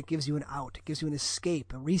time, but it gives you an out. It gives you an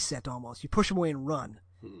escape, a reset almost. You push them away and run,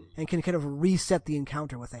 and can kind of reset the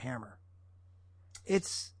encounter with the hammer.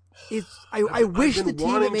 I wish the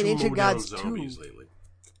team that made Ancient Gods 2. Lately.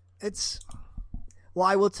 Well,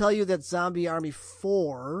 I will tell you that Zombie Army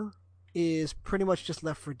 4 is pretty much just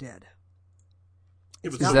Left 4 Dead.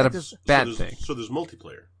 Is that a bad thing? So there's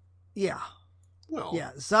multiplayer. Yeah. Well,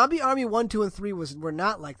 Yeah. Zombie Army 1, 2, and 3 were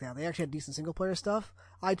not like that. They actually had decent single player stuff.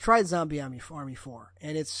 I tried Zombie Army 4,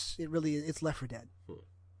 and it's Left 4 Dead.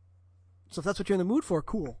 So if that's what you're in the mood for,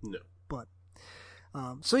 cool. No. But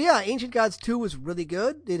so yeah, Ancient Gods 2 was really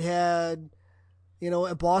good. It had,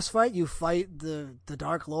 a boss fight. You fight the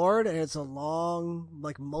Dark Lord, and it's a long,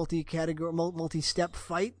 like multi-category, multi-step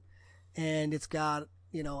fight, and it's got,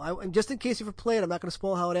 just in case you've ever played, I'm not going to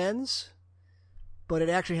spoil how it ends, but it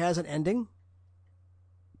actually has an ending,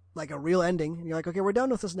 like a real ending, and you're like, okay, we're done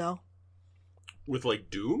with this now. With like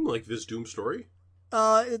Doom, like this Doom story.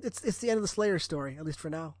 It's the end of the Slayer story, at least for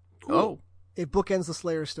now. Cool. Oh. It bookends the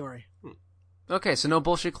Slayer story. Okay, so no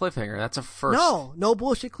bullshit cliffhanger. That's a first. No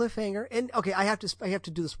bullshit cliffhanger. And okay, I have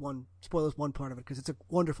to do this one, spoil this one part of it because it's a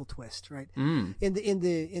wonderful twist, right? In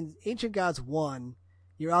Ancient Gods 1,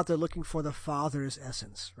 you're out there looking for the Father's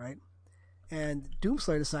essence, right? And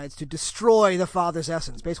Doomslayer decides to destroy the Father's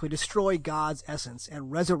essence, basically destroy God's essence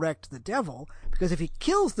and resurrect the devil, because if he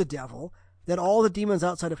kills the devil, then all the demons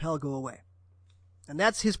outside of hell go away. And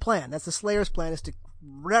that's his plan. That's the Slayer's plan, is to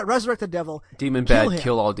resurrect the devil. Demon kill bad, him.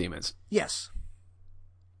 kill all demons. Yes.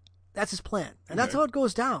 That's his plan. And that's how it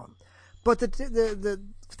goes down. But the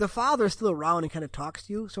Father is still around and kind of talks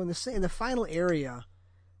to you. So in the final area,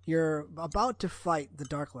 you're about to fight the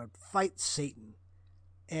Dark Lord, fight Satan.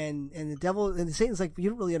 And the devil, and Satan's like, you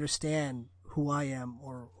don't really understand who I am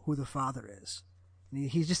or who the Father is. And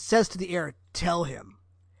he just says to the air, tell him.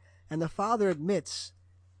 And the Father admits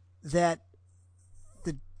that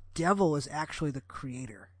the devil is actually the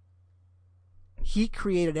creator. He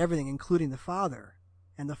created everything, including the Father,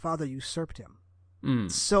 and the Father usurped him.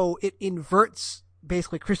 So it inverts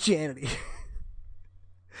basically Christianity.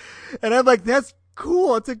 And I'm like, that's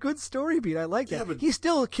cool. It's a good story beat. I like that. Yeah, but He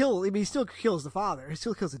still kills the Father. He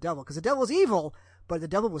still kills the devil, because the devil is evil, but the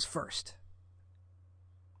devil was first.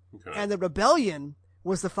 Okay. And the rebellion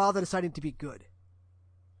was the Father deciding to be good,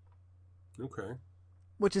 Okay.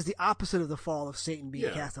 which is the opposite of the fall of Satan being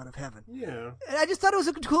Yeah. cast out of heaven. Yeah. And I just thought it was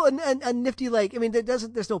a cool and nifty, like, I mean,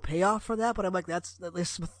 there's no payoff for that, but I'm like, that's, at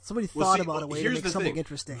least somebody thought about a way to here's make the something thing.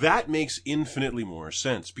 interesting. That makes infinitely more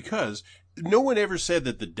sense, because no one ever said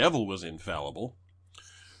that the devil was infallible.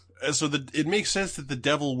 So it makes sense that the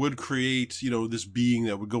devil would create, this being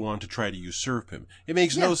that would go on to try to usurp him. It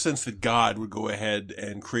makes no sense that God would go ahead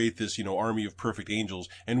and create this, army of perfect angels,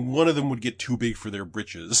 and one of them would get too big for their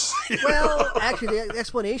britches. Well, actually, the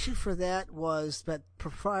explanation for that was that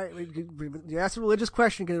you ask a religious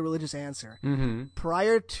question, get a religious answer. Mm-hmm.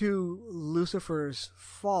 Prior to Lucifer's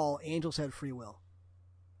fall, angels had free will.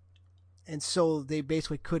 And so they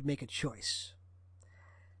basically could make a choice.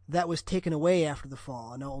 That was taken away after the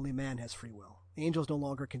fall, and now only man has free will. Angels no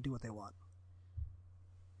longer can do what they want.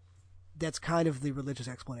 that's kind of the religious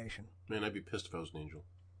explanation. Man, I'd be pissed if I was an angel.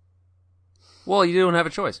 Well, you don't have a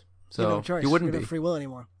choice. So you don't have a choice. You wouldn't you don't be. have free will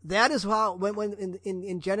anymore. That is how when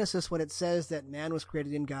in Genesis, when it says that man was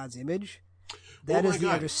created in God's image, that is the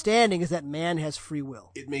understanding is that man has free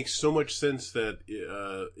will. It makes so much sense that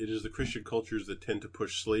it is the Christian cultures that tend to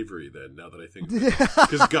push slavery then, now that I think of it.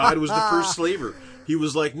 Because God was the first slaver. He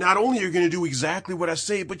was like, not only are you going to do exactly what I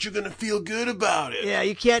say, but you're going to feel good about it. Yeah,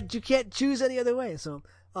 you can't choose any other way. So,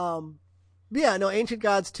 Ancient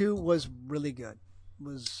Gods 2 was really good.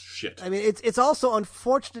 Shit. I mean, it's also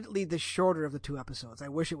unfortunately the shorter of the 2 episodes. I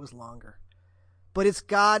wish it was longer. But it's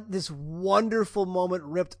got this wonderful moment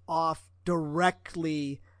ripped off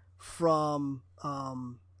directly from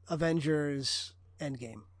Avengers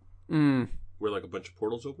Endgame. Where like a bunch of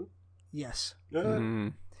portals open? Yes.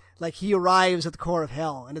 Mm. Like he arrives at the core of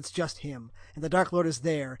hell and it's just him. And the Dark Lord is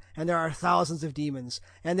there and there are thousands of demons.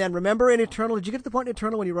 And then remember in Eternal, did you get to the point in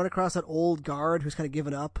Eternal when you run across that old guard who's kind of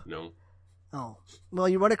given up? No. Oh. Well,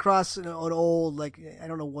 you run across an old, like, I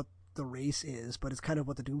don't know what the race is, but it's kind of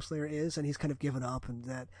what the Doomslayer is, and he's kind of given up, and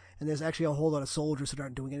there's actually a whole lot of soldiers that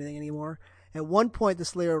aren't doing anything anymore. At one point, the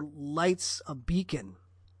Slayer lights a beacon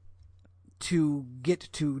to get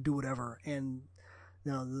to do whatever, and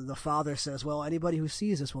the father says, well, anybody who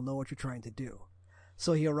sees this will know what you're trying to do.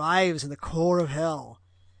 So he arrives in the core of hell,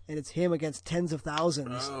 and it's him against tens of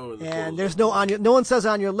thousands, and there's no one says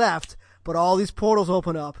on your left, but all these portals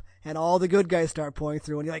open up, and all the good guys start pouring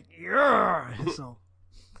through, and you're like, yeah. So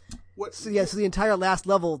the entire last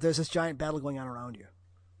level, there's this giant battle going on around you.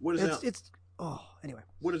 What is that? Anyway.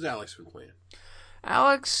 What has Alex been playing?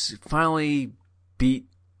 Alex finally beat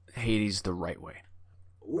Hades the right way.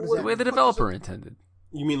 The way the developer intended.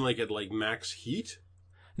 You mean like at like max heat?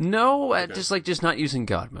 No, just not using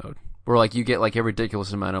God mode. Where like you get like a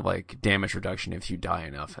ridiculous amount of like damage reduction if you die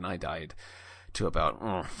enough, and I died to about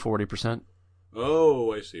 40%.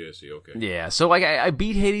 Oh, I see, okay. Yeah, so like I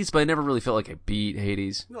beat Hades, but I never really felt like I beat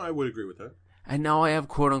Hades. No, I would agree with that. And now I have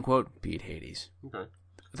quote-unquote beat Hades. Okay.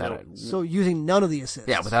 So using none of the assists?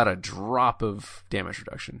 Yeah, without a drop of damage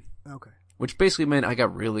reduction. Okay. Which basically meant I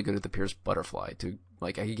got really good at the Pierce Butterfly.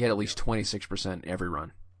 I could get at least 26% every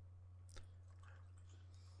run.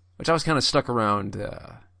 Which I was kind of stuck around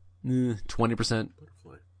 20%.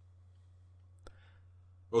 Butterfly.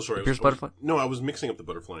 Oh, sorry. Pierce Butterfly? No, I was mixing up the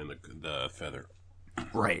butterfly and the feather.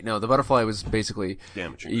 Right. No, the butterfly was basically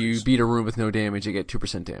damage. You beat a room with no damage, you get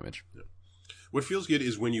 2% damage. Yeah. What feels good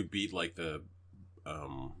is when you beat like the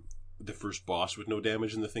first boss with no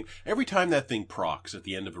damage in the thing. Every time that thing procs at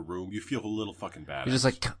the end of a room, you feel a little fucking bad. You're just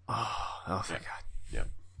like, oh, thank God. Yeah.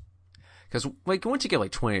 Because like once you get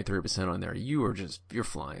like 20 or 30% on there, you're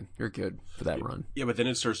flying. You're good for that run. Yeah, but then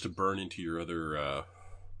it starts to burn into your other.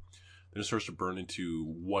 Then it starts to burn into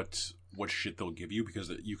what shit they'll give you,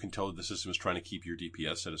 because you can tell that the system is trying to keep your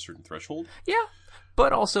DPS at a certain threshold. Yeah,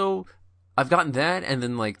 but also I've gotten that, and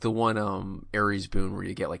then like the one Ares boon where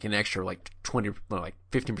you get like an extra like 20, like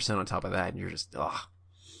 15% on top of that, and you're just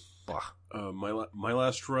My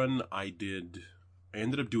last run, I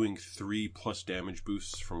ended up doing 3+ damage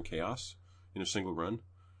boosts from Chaos in a single run.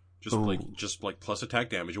 Just like plus attack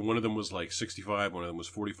damage, and one of them was like 65, one of them was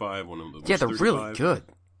 45, one of them was 35. They're really good.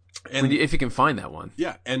 And if you can find that one.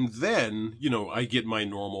 Yeah, and then, I get my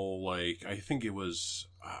normal, like, I think it was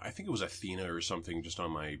Athena or something just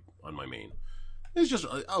on my main. It's just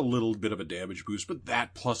a little bit of a damage boost, but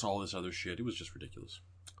that plus all this other shit, it was just ridiculous.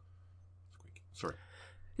 Sorry.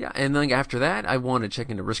 Yeah, and then after that, I wanted to check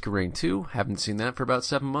into Risk of Rain 2. Haven't seen that for about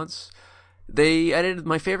 7 months. They added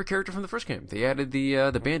my favorite character from the first game. They added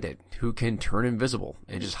the Bandit, who can turn invisible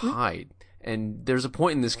and just hide. And there's a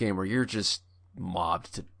point in this game where you're just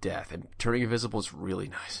mobbed to death, and turning invisible is really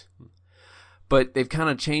nice. But they've kind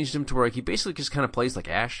of changed him to where he basically just kind of plays like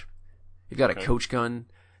Ash. You've got a coach gun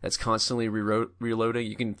that's constantly reloading.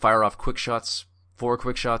 You can fire off 4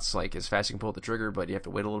 quick shots, like as fast as you can pull the trigger, but you have to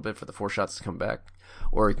wait a little bit for the 4 shots to come back.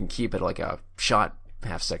 Or you can keep it like a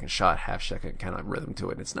half second kind of rhythm to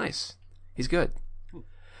it. And it's nice. He's good.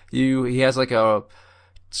 He has like a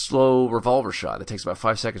slow revolver shot that takes about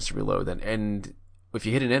 5 seconds to reload. And if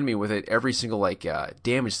you hit an enemy with it, every single like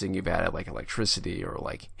damage thing you've added, like electricity or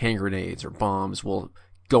like hand grenades or bombs, will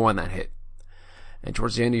go on that hit. And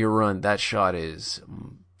towards the end of your run, that shot is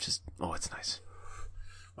just it's nice.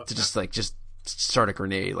 To just start a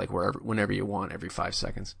grenade like whenever you want, every 5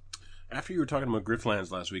 seconds. After you were talking about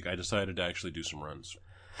Griftlands last week, I decided to actually do some runs.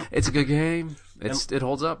 It's a good game. It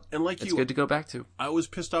holds up. And it's good to go back to. I was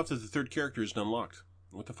pissed off that the third character isn't unlocked.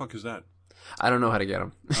 What the fuck is that? I don't know how to get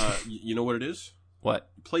him. You know what it is?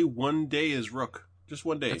 What? Play one day as Rook. Just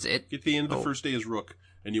one day. That's it? Get the end of the first day as Rook,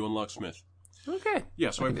 and you unlock Smith. Okay.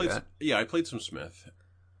 Yeah, so I I can do played. that. Yeah, I played some Smith,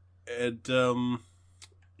 and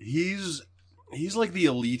he's like the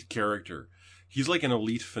elite character. He's like an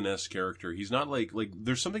elite finesse character. He's not like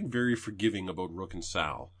there's something very forgiving about Rook and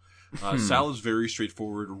Sal. Sal is very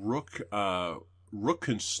straightforward. Rook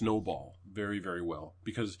can snowball very, very well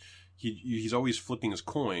because he's always flipping his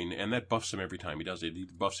coin, and that buffs him every time he does it. He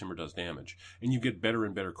buffs him or does damage, and you get better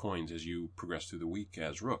and better coins as you progress through the week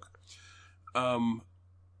as Rook.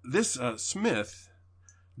 This Smith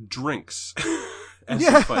drinks as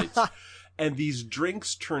he fights. And these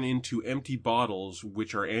drinks turn into empty bottles,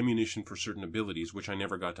 which are ammunition for certain abilities, which I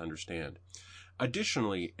never got to understand.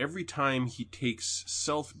 Additionally, every time he takes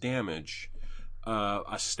self-damage,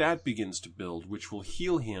 a stat begins to build, which will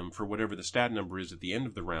heal him for whatever the stat number is at the end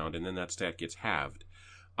of the round, and then that stat gets halved.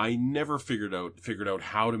 I never figured out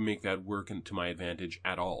how to make that work to my advantage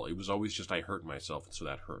at all. It was always just I hurt myself, and so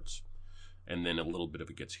that hurts. And then a little bit of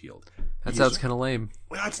it gets healed. That sounds kind of lame.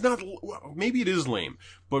 Well, it's not. Maybe it is lame,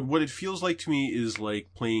 but what it feels like to me is like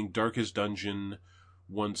playing Darkest Dungeon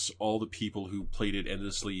once all the people who played it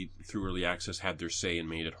endlessly through early access had their say and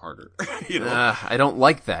made it harder. I don't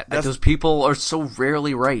like that. Those people are so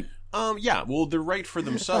rarely right. Yeah, well, they're right for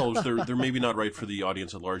themselves. They're maybe not right for the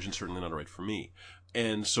audience at large, and certainly not right for me.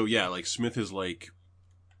 And so, yeah, like Smith is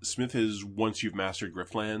once you've mastered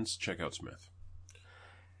Griftlands, check out Smith.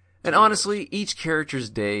 And honestly, each character's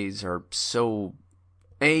days are so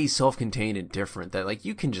self-contained and different that like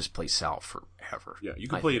you can just play Sal forever. Yeah, you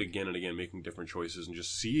can play it again and again, making different choices and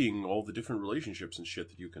just seeing all the different relationships and shit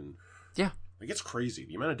that you can. Yeah, like it's crazy.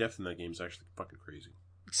 The amount of depth in that game is actually fucking crazy.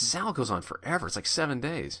 Sal goes on forever. It's like 7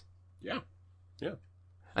 days. Yeah.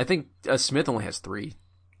 I think Smith only has 3.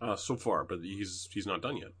 So far, but he's not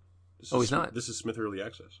done yet. He's not. This is Smith Early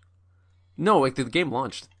Access. No, like the game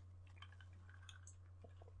launched.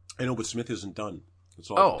 I know, but Smith isn't done.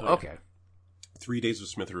 That's all. Okay. 3 days of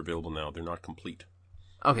Smith are available now. They're not complete.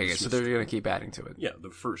 Okay, so they're going to keep adding to it. Yeah,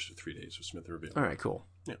 the first 3 days of Smith are available. All right, cool.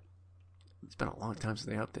 Yeah. It's been a long time since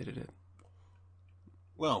they updated it.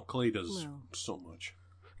 Well, Clay does so much.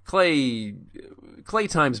 Clay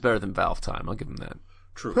time's better than Valve time. I'll give them that.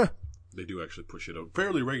 True. They do actually push it out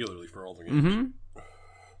fairly regularly for all the games. Mm-hmm.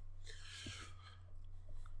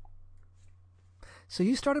 So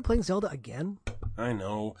you started playing Zelda again? I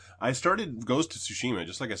know. I started Ghost of Tsushima,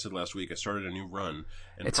 just like I said last week. I started a new run.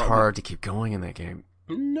 And it's hard to keep going in that game.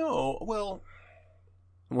 No, well...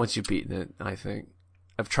 Once you've beaten it, I think.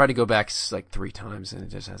 I've tried to go back like 3 times, and it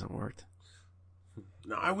just hasn't worked.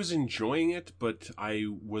 No, I was enjoying it, but I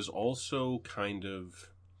was also kind of...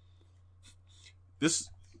 This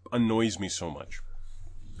annoys me so much.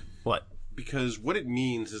 What? Because what it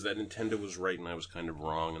means is that Nintendo was right and I was kind of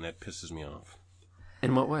wrong, and that pisses me off.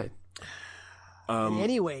 In what way?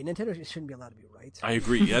 Anyway, Nintendo shouldn't be allowed to be right. I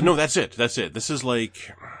agree. Yeah, no, that's it. This is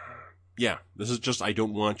like, yeah, this is just, I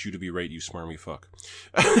don't want you to be right, you smarmy fuck.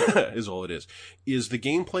 Is all it is. Is the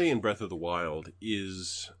gameplay in Breath of the Wild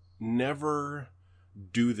is never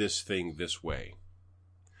do this thing this way.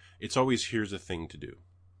 It's always, here's a thing to do.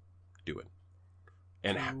 Do it.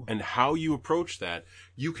 And how you approach that,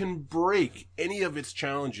 you can break any of its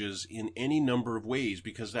challenges in any number of ways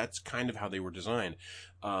because that's kind of how they were designed.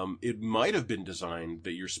 It might have been designed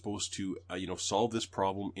that you're supposed to, solve this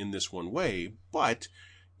problem in this one way, but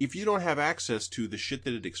if you don't have access to the shit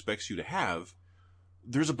that it expects you to have,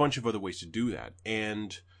 there's a bunch of other ways to do that.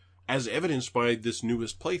 And as evidenced by this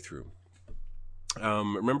newest playthrough,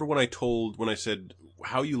 remember when I said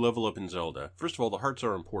how you level up in Zelda? First of all, the hearts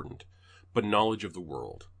are important. But knowledge of the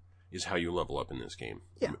world is how you level up in this game,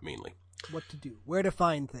 mainly. What to do, where to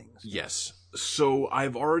find things. Yes. So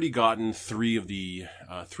I've already gotten 3 of the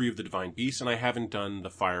divine beasts, and I haven't done the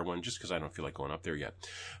fire one just because I don't feel like going up there yet.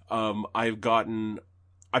 I've gotten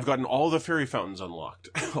all the fairy fountains unlocked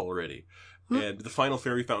already, and the final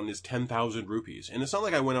fairy fountain is 10,000 rupees. And it's not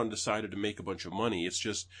like I went out and decided to make a bunch of money. It's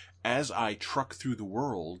just as I truck through the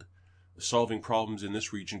world, solving problems in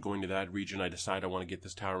this region, going to that region, I decide I want to get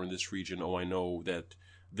this tower in this region. Oh, I know that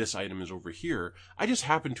this item is over here. I just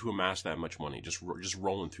happen to amass that much money, just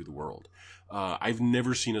rolling through the world. I've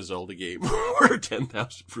never seen a Zelda game where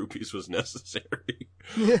 10,000 rupees was necessary.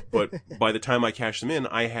 But by the time I cashed them in,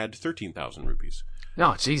 I had 13,000 rupees.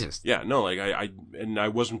 No, Jesus. Yeah, no, like I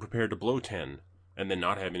wasn't prepared to blow 10 and then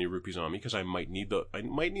not have any rupees on me because I might need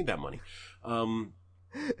that money.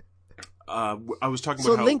 I was talking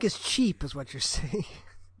about how... So Link is cheap, is what you're saying.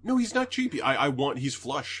 No, he's not cheap. He's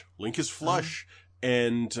flush. Link is flush,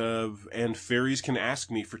 and fairies can ask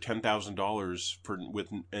me for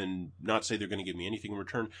 $10,000 and not say they're going to give me anything in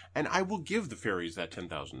return, and I will give the fairies that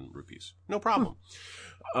 10,000 rupees, no problem.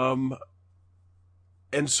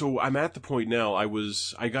 And so I'm at the point now, I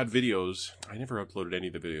got videos. I never uploaded any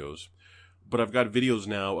of the videos, but I've got videos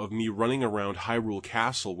now of me running around Hyrule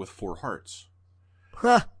Castle with 4 hearts.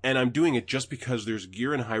 Huh. And I'm doing it just because there's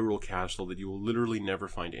gear in Hyrule Castle that you will literally never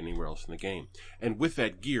find anywhere else in the game. And with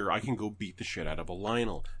that gear, I can go beat the shit out of a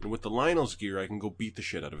Lionel. And with the Lionel's gear, I can go beat the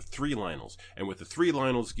shit out of 3 Lionels. And with the 3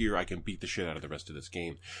 Lionel's gear, I can beat the shit out of the rest of this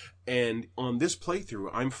game. And on this playthrough,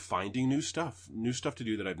 I'm finding new stuff to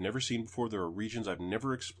do that I've never seen before. There are regions I've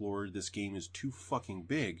never explored. This game is too fucking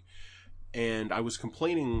big. And I was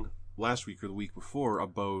complaining last week or the week before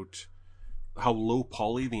about how low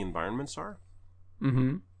poly the environments are.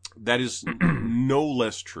 Mm-hmm. That is no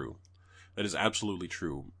less true. That is absolutely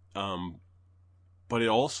true. But it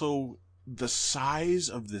also, the size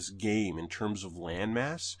of this game in terms of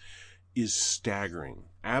landmass is staggering.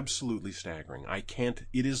 Absolutely staggering.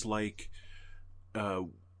 It is like,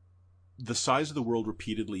 the size of the world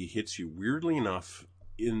repeatedly hits you, weirdly enough,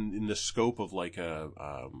 in the scope of like a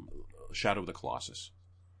Shadow of the Colossus.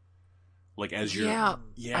 Like as you're,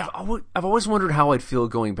 yeah. I've always wondered how I'd feel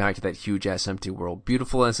going back to that huge ass empty world.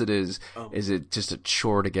 Beautiful as it is it just a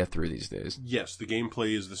chore to get through these days? Yes, the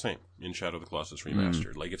gameplay is the same in Shadow of the Colossus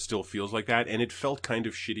Remastered. Like it still feels like that, and it felt kind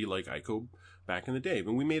of shitty like Ico back in the day.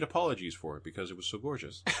 But we made apologies for it because it was so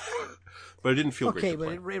gorgeous. But it didn't feel great. Okay,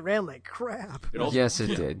 but it ran like crap. Yes,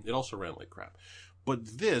 it did. It also ran like crap.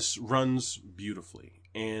 But this runs beautifully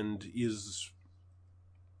and is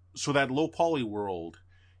so that low poly world.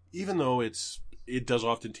 Even though it does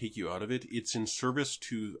often take you out of it, it's in service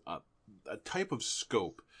to a type of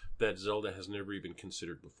scope that Zelda has never even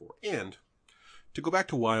considered before. And to go back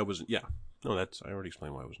to why I was, I already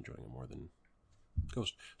explained why I was enjoying it more than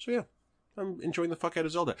Ghost. So yeah, I'm enjoying the fuck out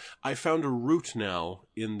of Zelda. I found a route now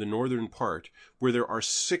in the northern part where there are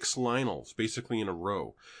 6 Lionels basically in a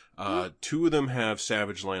row. 2 of them have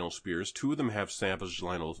Savage Lionel spears, 2 of them have Savage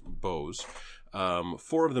Lionel bows,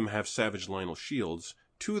 4 of them have Savage Lionel shields.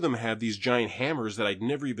 2 of them have these giant hammers that I'd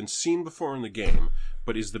never even seen before in the game,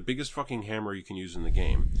 but is the biggest fucking hammer you can use in the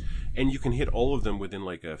game. And you can hit all of them within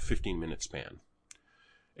like a 15-minute span.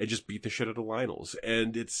 And just beat the shit out of Lionels.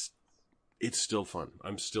 And it's still fun.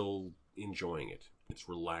 I'm still enjoying it. It's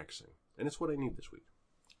relaxing. And it's what I need this week.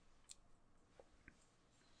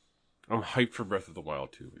 I'm hyped for Breath of the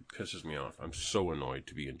Wild 2. It pisses me off. I'm so annoyed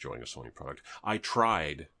to be enjoying a Sony product. I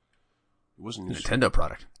tried. It wasn't Nintendo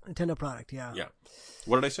product. Nintendo product, yeah. Yeah.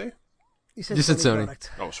 What did I say? You said Sony. Product.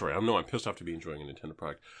 Oh, sorry. I'm pissed off to be enjoying a Nintendo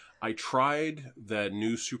product. I tried that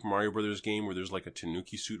new Super Mario Brothers game where there's like a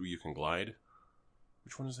Tanuki suit where you can glide.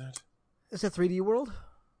 Which one is that? Is that 3D World?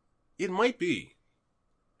 It might be.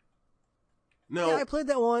 No. Yeah, I played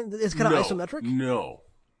that one. It's kind of isometric? No.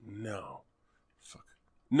 Fuck.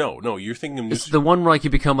 No. You're thinking of new It's the one where like you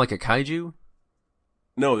become like a kaiju?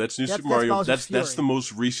 No, that's Super Mario. That's the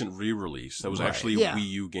most recent re-release. That was actually a Yeah. Wii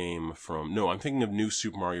U game from. No, I'm thinking of new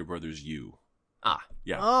Super Mario Brothers U. Ah.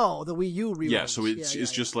 Yeah. Oh, the Wii U re-release. Yeah, so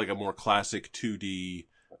it's just like a more classic 2D.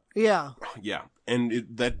 Yeah. Yeah, and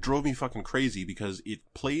that drove me fucking crazy because it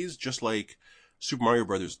plays just like Super Mario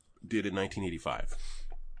Brothers did in 1985.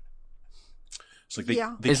 It's like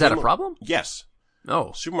they Is that a problem? Yes.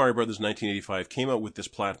 Oh. Super Mario Brothers 1985 came out with this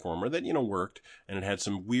platformer that, worked, and it had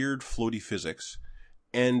some weird floaty physics.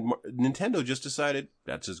 And Nintendo just decided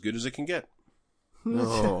that's as good as it can get.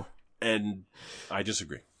 Oh. And I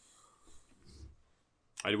disagree.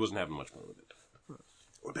 I wasn't having much fun with it.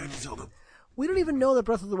 We're back to Zelda. We don't even know that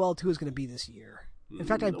Breath of the Wild 2 is going to be this year. In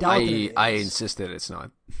fact, I doubt it. I insist that it's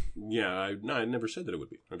not. Yeah, I never said that it would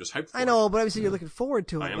be. I'm just hyped for it. I know, but obviously you're looking forward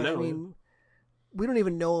to it. I am but now. I mean, we don't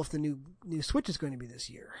even know if the new Switch is going to be this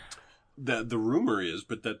year. The rumor is,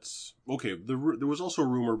 but that's okay. There was also a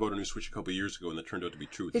rumor about a new Switch a couple of years ago, and that turned out to be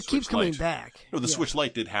true. With It keeps coming back. No, the Switch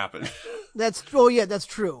Lite did happen. That's true.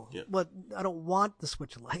 Yeah. But I don't want the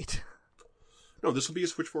Switch Lite. No, this will be a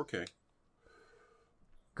Switch 4K.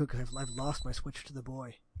 Good, because I've lost my Switch to the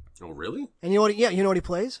boy. Oh, really? And you know what? You know what he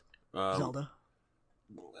plays? Zelda.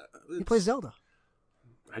 He plays Zelda.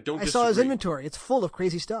 I don't. I saw his inventory. It's full of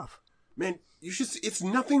crazy stuff. Man, you should. It's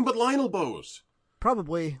nothing but Lionel bows.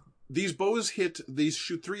 Probably. These bows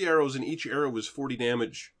shoot 3 arrows, and each arrow is 40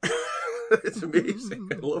 damage. It's amazing.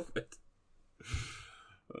 I love it.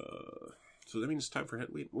 So that means it's time for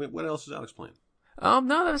wait, what else is Alex playing?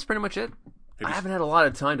 No, that's pretty much it. I haven't had a lot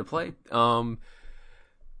of time to play. Got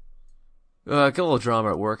a little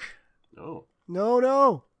drama at work. Oh.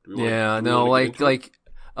 No.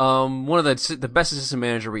 One of the best assistant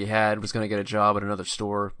manager we had was going to get a job at another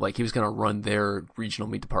store. Like, he was going to run their regional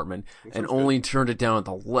meat department, and only turned it down at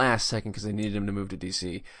the last second because they needed him to move to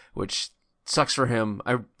DC, which sucks for him.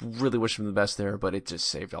 I really wish him the best there, but it just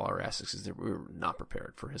saved all our asses because we were not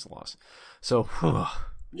prepared for his loss. So,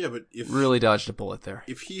 Yeah, but if really dodged a bullet there.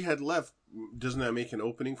 if he had left, doesn't that make an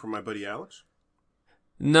opening for my buddy Alex?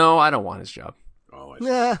 No, I don't want his job. Oh, I see.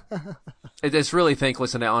 Yeah. It's really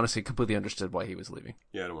thankless, and I honestly completely understood why he was leaving.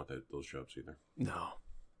 Yeah, I don't want those jobs either. No.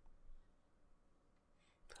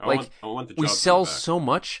 I Like, want the job we to sell come back. so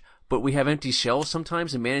much, but we have empty shelves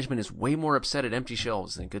sometimes, and management is way more upset at empty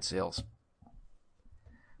shelves than good sales.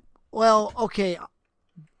 Well, okay.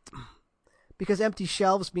 Because empty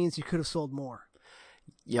shelves means you could have sold more.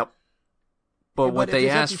 Yep. But Yeah, what but if they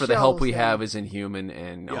there's ask empty for the help shelves, we then- have is inhuman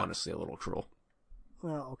and Yeah. honestly a little cruel.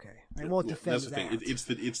 Well, okay. I won't Yeah, defend that's the that.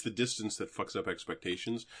 thing. It's the distance that fucks up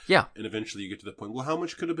expectations, Yeah. and eventually you get to the point. Well, how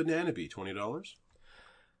much could a banana be? $20?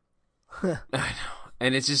 I know.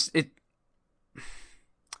 And it's just,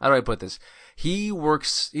 how do I put this? He's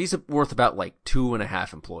worth about like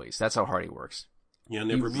 2.5 employees. That's how hard he works. Yeah, He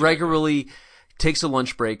never. be that regularly takes a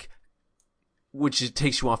lunch break, which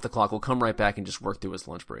takes you off the clock. Will come right back and just work through his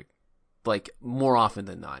lunch break. Like, more often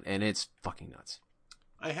than not. And it's fucking nuts.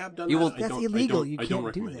 guy. I have done You that. will- I That's don't- illegal. I You don't can't do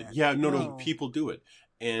recommend that. it. Yeah, no, No. people do it,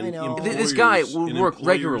 and I know. This guy employers- will and work employers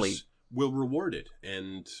regularly. Will reward it,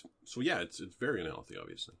 and so yeah, it's very unhealthy,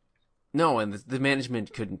 obviously. No, and the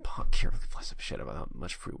management couldn't care less of a shit about how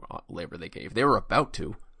much free labor they gave. They were about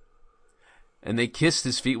to. And they kissed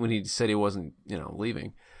his feet when he said he wasn't,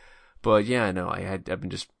 leaving. But yeah, no, I've been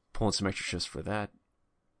just pulling some extra shifts for that.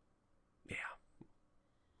 Yeah.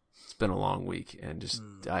 It's been a long week, and just,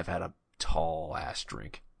 I've had a tall ass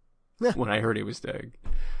drink when I heard he was dead.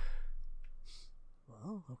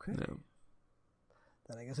 Well, okay. No.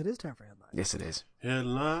 Then I guess it is time for headlines. Yes, it is.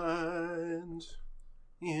 Headlines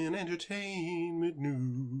in entertainment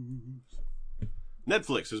news.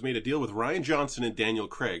 Netflix has made a deal with Ryan Johnson and Daniel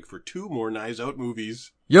Craig for 2 more Knives Out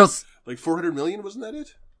movies. Yes! Like $400 million, wasn't that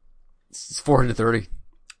it? It's 430.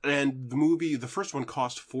 And the first one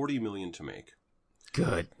cost $40 million to make.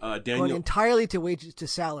 Good. Going Daniel, entirely to wages to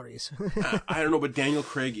salaries. I don't know, but Daniel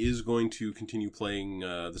Craig is going to continue playing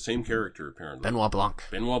the same character, apparently. Benoit Blanc.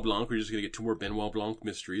 Benoit Blanc. We're just going to get 2 more Benoit Blanc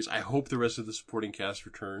mysteries. I hope the rest of the supporting cast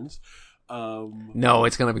returns. No,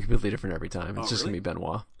 it's going to be completely different every time. It's just really? going to be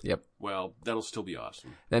Benoit. Yep. Well, that'll still be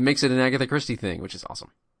awesome. That makes it an Agatha Christie thing, which is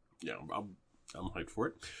awesome. Yeah, I'm hyped for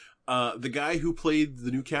it. The guy who played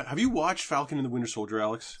the new Have you watched Falcon and the Winter Soldier,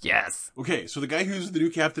 Alex? Yes. Okay, so the guy who's the new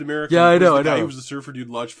Captain America. Yeah, I know, was the I guy know. who was the surfer dude,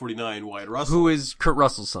 Lodge 49, Wyatt Russell. Who is Kurt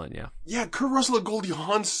Russell's son, yeah. Yeah, Kurt Russell and Goldie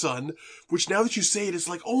Hawn's son, which now that you say it, it's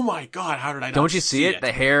like, oh my god, how did I not Don't you see it?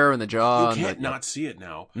 The hair and the jaw. You and can't the, not see it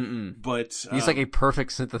now. Mm-mm. But He's like a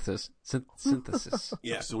perfect synthesis. Synthesis.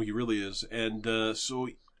 yeah, so he really is, and so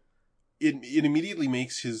it immediately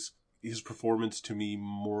makes his performance to me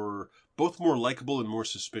both more likable and more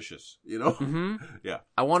suspicious. You know? Mm-hmm. Yeah,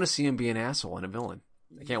 I want to see him be an asshole and a villain.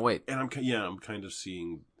 I can't wait. and I'm kind of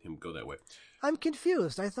seeing him go that way. I'm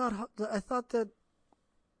confused. I thought that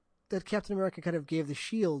Captain America kind of gave the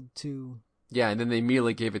shield to. Yeah, and then they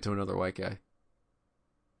immediately gave it to another white guy.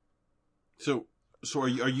 So are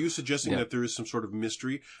you suggesting Yeah. that there is some sort of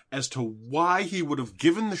mystery as to why he would have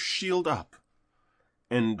given the shield up,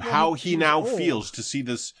 and Well, how he he was now old. feels to see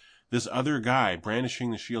this other guy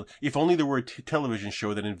brandishing the shield? If only there were a television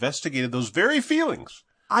show that investigated those very feelings.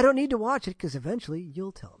 I don't need to watch it because eventually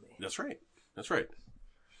you'll tell me. That's right. That's right.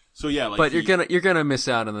 So yeah, like But you're gonna miss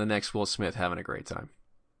out on the next Will Smith having a great time.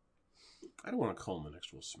 I don't want to call him the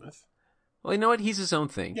next Will Smith. Well, you know what? He's his own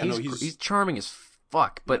thing. Yeah, he's charming as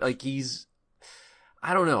fuck, but like he's,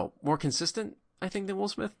 I don't know, more consistent, I think, than Will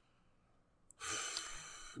Smith.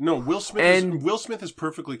 No, Will Smith. And- Will Smith is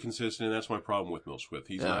perfectly consistent, and that's my problem with Will Smith.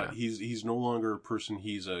 He's Yeah. not. He's no longer a person.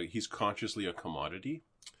 He's consciously a commodity.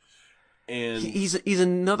 And He's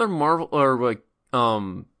another Marvel or like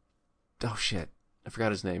oh shit, I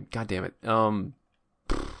forgot his name. God damn it.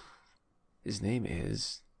 His name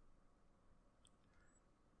is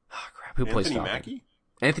crap. Who plays Anthony Falcon? Mackie.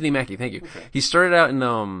 Anthony Mackie. Thank you. Okay. He started out in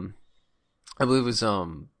I believe it was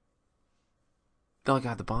oh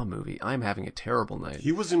god, the Bomb movie. I'm having a terrible night.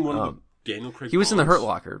 He was in one of the Daniel Craig. He was in the bombs. Hurt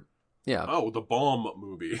Locker. Yeah, Oh, the Bomb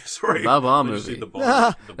movie. Sorry, The Bomb Did you say movie. The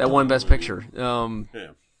Bomb, the that Bomb won Best movie? Picture. Yeah.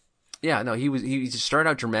 Yeah, no, he just started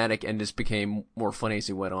out dramatic and just became more funny as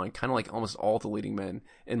he went on, kind of like almost all the leading men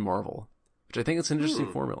in Marvel, which I think is an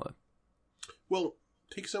interesting formula. Well,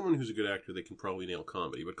 take someone who's a good actor that can probably nail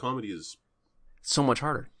comedy, but comedy is So much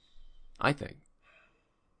harder, I think.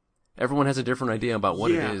 Everyone has a different idea about what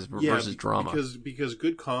it is versus drama. Because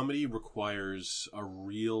good comedy requires a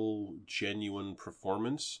real, genuine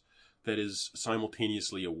performance that is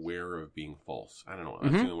simultaneously aware of being false. I don't know.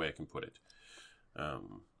 That's the only way I can put it.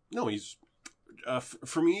 No, he's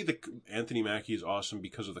For me, Anthony Mackie is awesome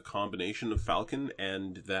because of the combination of Falcon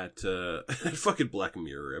and that fucking Black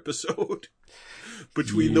Mirror episode.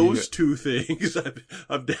 Between those two things,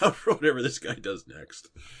 I'm down for whatever this guy does next.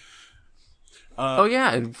 Oh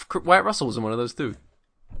yeah, and Wyatt Russell was in one of those too.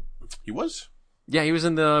 He was? Yeah, he was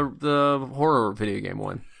in the horror video game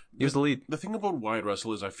one. He was the lead. The thing about Wyatt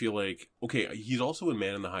Russell is I feel like, okay, he's also in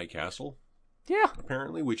Man in the High Castle. Yeah.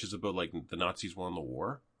 Apparently, which is about like the Nazis won the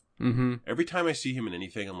war. Mm-hmm. Every time I see him in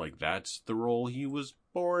anything, I'm like, that's the role he was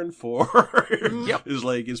born for. Yep.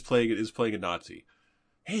 is playing a Nazi.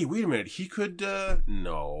 Hey, wait a minute. He could,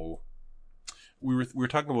 no. We were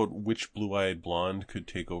talking about which blue-eyed blonde could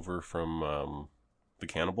take over from, the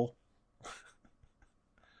cannibal.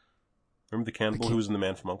 Remember the cannibal who was in The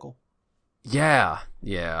Man from U.N.C.L.E.? Yeah.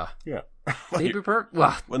 Yeah. He'd be perfect.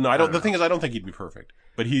 Well, no, I don't. The thing is, I don't think he'd be perfect.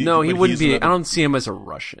 But he wouldn't be. I don't see him as a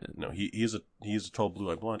Russian. No, he's a tall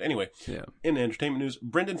blue-eyed blonde. Anyway, yeah. In entertainment news,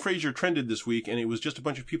 Brendan Fraser trended this week, and it was just a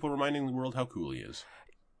bunch of people reminding the world how cool he is.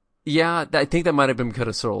 Yeah, I think that might have been because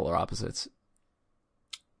of solar opposites.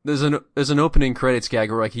 There's an opening credits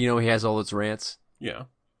gag where he has all those rants. Yeah.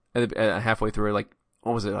 And halfway through,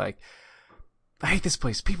 what was it like? I hate this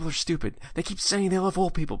place. People are stupid. They keep saying they love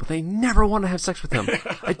old people, but they never want to have sex with them.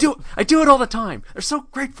 I do it all the time. They're so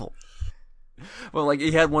grateful. Well,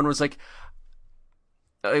 he had one where it's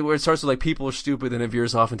where it starts with people are stupid and it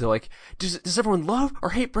veers off into does everyone love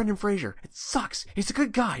or hate Brendan Fraser? It sucks. He's a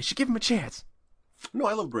good guy. You should give him a chance. No,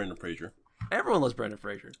 I love Brendan Fraser. Everyone loves Brendan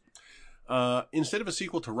Fraser. Instead of a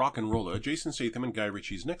sequel to Rock'n'Rolla, Jason Statham and Guy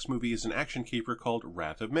Ritchie's next movie is an action caper called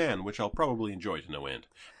Wrath of Man, which I'll probably enjoy to no end.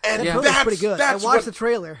 And yeah, that's pretty good. I watched the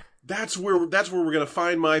trailer. That's where we're going to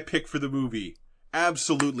find my pick for the movie.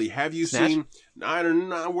 Absolutely. Have you seen? I don't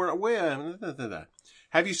know.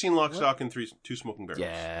 Have you seen Lock, Stock, and Two Smoking Barrels?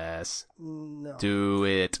 Yes. No. Do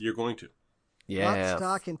it. You're going to. Yeah. Lock,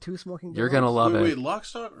 Stock, and Two Smoking Barrels. You're gonna love it. Wait, Lock,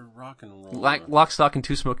 Stock, or Rock and Roll? Lock, Stock, and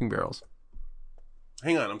Two Smoking Barrels.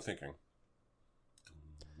 Hang on, I'm thinking.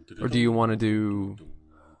 Or do you want to do?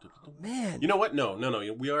 Man. You know what? No.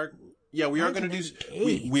 We are going to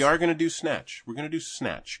do. We are going to do Snatch. We're going to do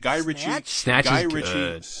Snatch. Guy Ritchie. Snatch Guy is Ritchie.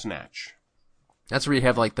 good. Snatch. That's where you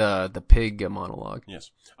have the pig monologue.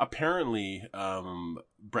 Yes. Apparently,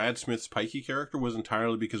 Brad Smith's Pikey character was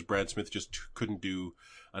entirely because Brad Smith just couldn't do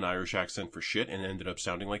an Irish accent for shit and ended up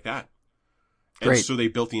sounding like that. Great. And so they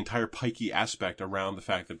built the entire Pikey aspect around the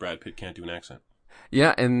fact that Brad Pitt can't do an accent.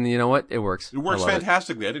 Yeah, and you know what? It works. It works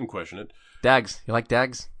fantastically. I didn't question it. Dags. You like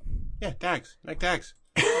Dags? Yeah, Dags. I like Dags.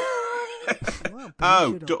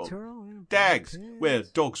 Well, Dags. Where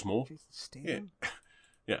dogs more. Yeah.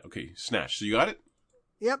 Yeah, okay. Snatch. So you got it?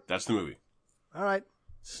 Yep. That's the movie. All right.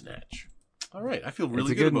 Snatch. All right. I feel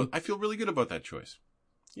really good about that choice.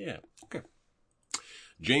 Yeah. Okay.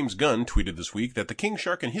 James Gunn tweeted this week that the King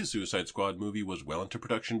Shark and his Suicide Squad movie was well into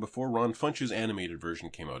production before Ron Funches' animated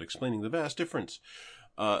version came out, explaining the vast difference.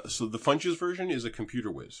 So the Funches version is a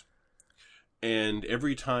computer whiz. And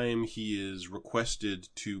every time he is requested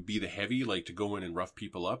to be the heavy, to go in and rough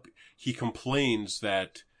people up, he complains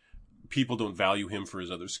that people don't value him for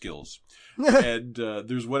his other skills. And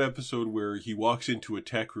there's one episode where he walks into a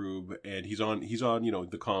tech room and he's on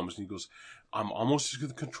the comms, and he goes, I'm almost to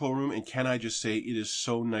the control room, and can I just say it is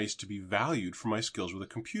so nice to be valued for my skills with a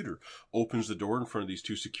computer. Opens the door in front of these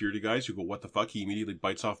two security guys who go, what the fuck? He immediately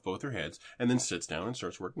bites off both their heads and then sits down and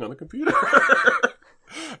starts working on the computer.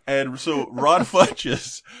 And so Rod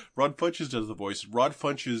Funches does the voice. Rod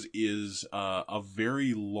Funches is a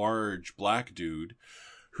very large black dude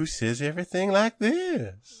who says everything like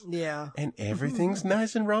this. Yeah. And everything's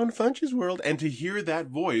nice in Ron Funches' world. And to hear that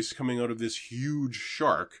voice coming out of this huge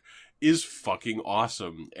shark is fucking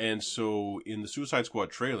awesome. And so in the Suicide Squad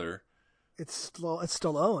trailer, it's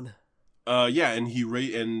Stallone. Yeah, and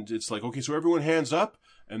and it's like, okay, so everyone hands up,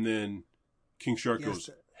 and then King Shark goes,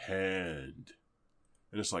 hand.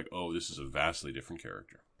 And it's like, oh, this is a vastly different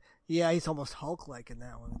character. Yeah, he's almost Hulk-like in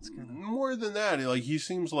that one. It's kind of more than that. He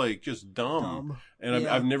seems like just dumb. And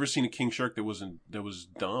I've never seen a King Shark that was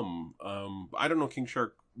dumb. I don't know King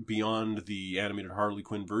Shark beyond the animated Harley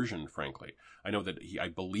Quinn version, frankly. I know that I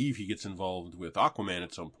believe he gets involved with Aquaman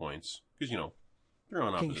at some points because they're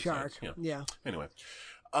on opposite sides. Yeah. Anyway,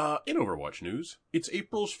 in Overwatch news, it's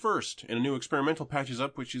April's 1st, and a new experimental patch is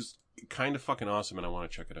up, which is kind of fucking awesome, and I want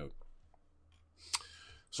to check it out.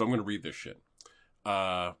 So I'm going to read this shit.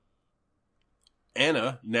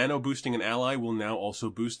 Ana, nano boosting an ally will now also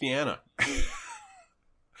boost the Ana.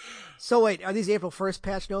 So wait, are these April 1st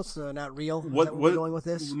patch notes not real? What we're going with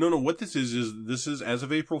this? No, what this is as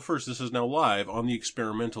of April 1st, this is now live on the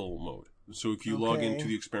experimental mode. So if you log into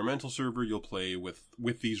the experimental server, you'll play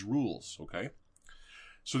with these rules, okay?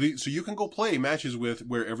 So you can go play matches with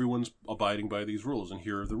where everyone's abiding by these rules, and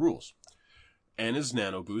here are the rules. Anna's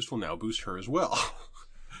Nano Boost will now boost her as well.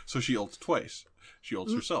 So she ults twice. She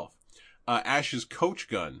ults herself. Ash's Coach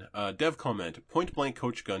Gun. Dev comment, point blank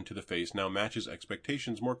Coach Gun to the face now matches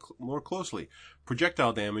expectations more closely.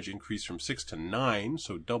 Projectile damage increased from 6 to 9,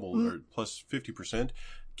 so double or plus 50%.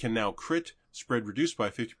 Can now crit, spread reduced by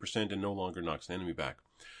 50%, and no longer knocks an enemy back.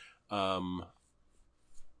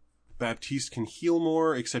 Baptiste can heal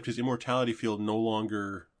more, except his immortality field no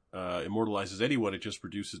longer immortalizes anyone. It just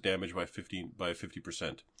reduces damage by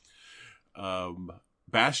 50%.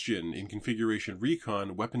 Bastion in configuration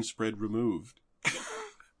recon, weapon spread removed.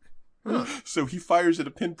 So he fires at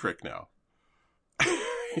a pinprick now.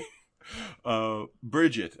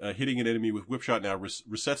 Bridget, hitting an enemy with whip shot now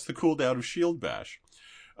resets the cooldown of shield bash.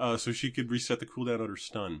 So she could reset the cooldown on her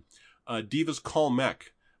stun. Diva's call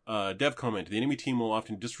mech. Dev comment, the enemy team will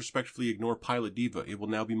often disrespectfully ignore Pilot Diva. It will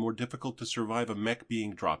now be more difficult to survive a mech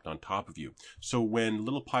being dropped on top of you. So when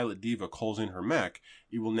little Pilot Diva calls in her mech,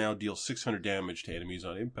 it will now deal 600 damage to enemies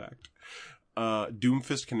on impact.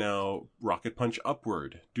 Doomfist can now rocket punch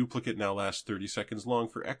upward. Duplicate now lasts 30 seconds long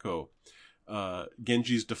for Echo.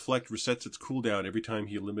 Genji's deflect resets its cooldown every time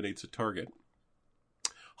he eliminates a target.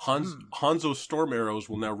 Hanzo's storm arrows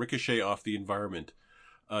will now ricochet off the environment.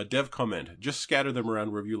 Dev comment, just scatter them around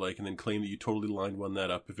wherever you like and then claim that you totally line one that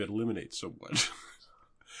up if it eliminates someone.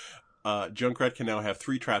 Junkrat can now have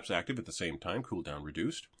 3 traps active at the same time, cooldown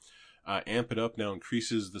reduced. Amp It Up now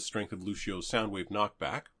increases the strength of Lucio's Soundwave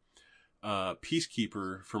knockback.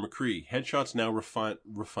 Peacekeeper for McCree, headshots now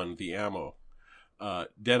refund the ammo.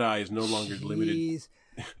 Deadeye is no longer limited.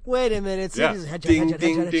 Wait a minute. Yeah. Headshot,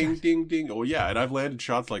 Ding, ding, ding. Oh yeah, and I've landed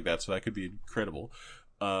shots like that, so that could be incredible.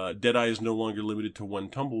 Deadeye is no longer limited to 1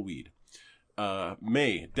 tumbleweed.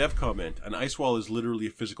 May, dev comment, an ice wall is literally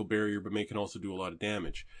a physical barrier, but May can also do a lot of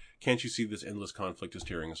damage. Can't you see this endless conflict is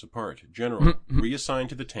tearing us apart? General, reassigned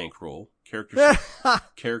to the tank role.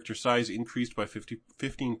 Character size increased by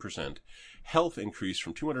 15%. Health increased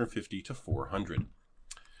from 250 to 400.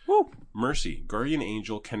 Woo. Mercy, Guardian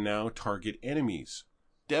Angel can now target enemies.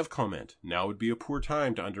 Dev comment, now would be a poor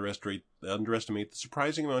time to underestimate the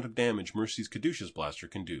surprising amount of damage Mercy's Caduceus Blaster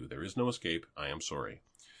can do. There is no escape. I am sorry.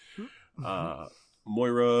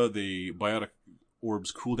 Moira, the Biotic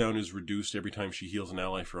Orb's cooldown is reduced every time she heals an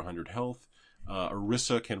ally for 100 health.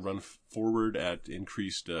 Orisa can run forward at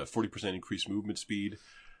 40% increased movement speed.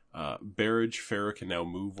 Barrage, Farah can now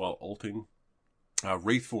move while ulting.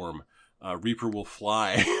 Wraithform, Reaper will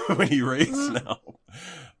fly when he wraiths now.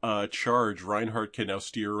 Charge, Reinhardt can now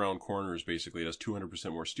steer around corners, basically. It has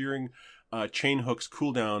 200% more steering. Chain Hook's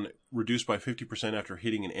cooldown reduced by 50% after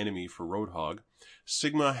hitting an enemy for Roadhog.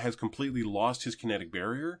 Sigma has completely lost his kinetic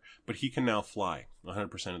barrier, but he can now fly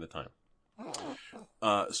 100% of the time.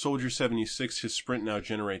 Soldier 76, his sprint now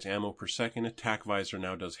generates ammo per second. Attack Visor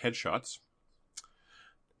now does headshots.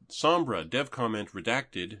 Sombra, dev comment,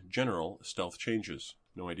 redacted, general, stealth changes.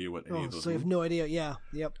 No idea what any of those so you have no idea. Yeah.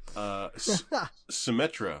 Yep.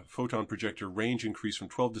 Symmetra, photon projector, range increased from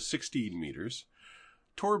 12 to 16 meters.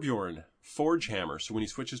 Torbjorn, forge hammer. So when he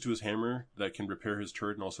switches to his hammer, that can repair his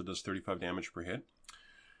turret and also does 35 damage per hit.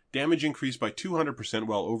 Damage increased by 200%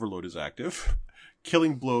 while overload is active.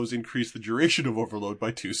 Killing blows increase the duration of overload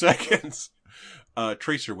by 2 seconds.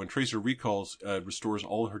 Tracer, when Tracer recalls, restores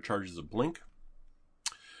all her charges of blink.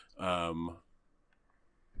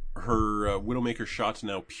 Her Widowmaker shots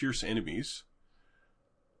now pierce enemies.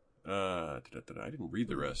 I didn't read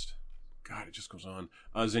the rest. God, it just goes on.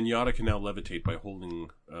 Zenyatta can now levitate by holding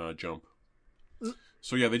jump.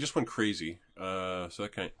 So yeah, they just went crazy. So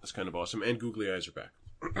that's kind of awesome. And Googly Eyes are back.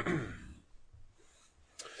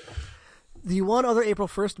 The one other April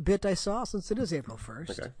 1st bit I saw, since it is April 1st.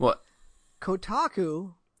 Okay. What?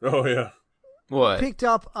 Kotaku. Oh yeah. What? Picked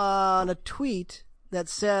up on a tweet that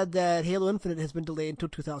said that Halo Infinite has been delayed until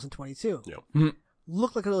 2022. Yeah.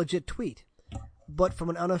 Looked like a legit tweet, but from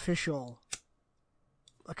an unofficial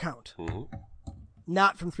account. Mm-hmm.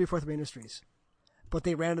 Not from 343 Industries, but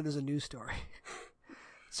they ran it as a news story.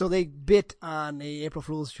 So they bit on a April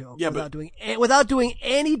Fool's joke without doing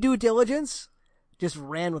any due diligence. Just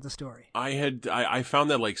ran with the story. I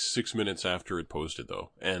found that like 6 minutes after it posted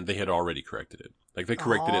though, and they had already corrected it. Like they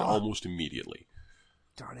corrected it almost immediately.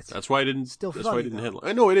 Darn it! That's why I didn't. Still that's funny, why I didn't though. headline.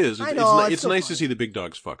 I know it is. It's nice to funny. see the big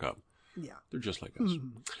dogs fuck up. Yeah, they're just like us.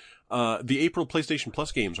 The April PlayStation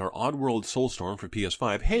Plus games are Oddworld Soulstorm for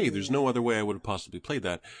PS5. Hey, there's no other way I would have possibly played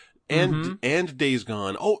that. And Days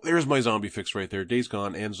Gone. Oh, there's my zombie fix right there. Days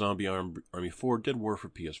Gone and Zombie Army 4 Dead War for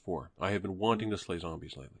PS4. I have been wanting to slay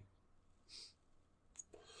zombies lately.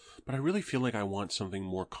 But I really feel like I want something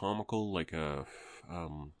more comical, like a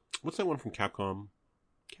what's that one from Capcom?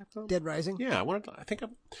 Dead Rising. Yeah, we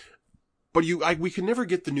can never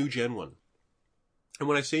get the new gen one. And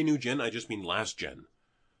when I say new gen, I just mean last gen.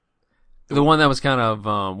 The one that was kind of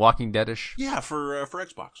Walking Dead-ish? Yeah, for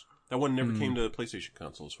Xbox. That one never came to PlayStation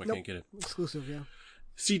consoles, so I can't get it. Exclusive, yeah.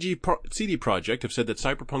 CD Projekt have said that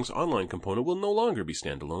Cyberpunk's online component will no longer be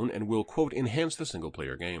standalone and will, quote, enhance the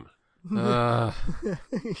single-player game. Who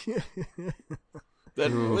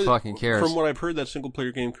fucking cares? From what I've heard, that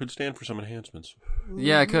single-player game could stand for some enhancements.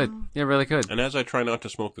 Yeah, it could. Yeah, it really could. And as I try not to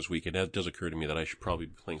smoke this week, it does occur to me that I should probably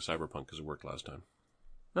be playing Cyberpunk because it worked last time.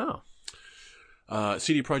 Oh.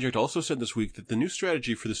 CD Projekt also said this week that the new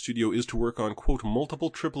strategy for the studio is to work on, quote,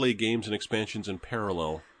 multiple AAA games and expansions in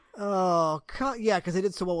parallel. Oh, yeah, because they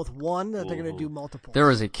did so well with one that they're going to do multiple. There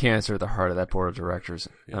was a cancer at the heart of that board of directors,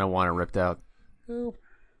 and I want it ripped out.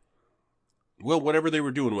 Well, whatever they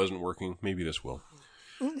were doing wasn't working. Maybe this will.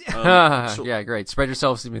 Yeah, great. Spread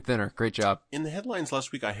yourselves even thinner. Great job. In the headlines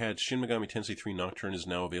last week, I had Shin Megami Tensei 3 Nocturne is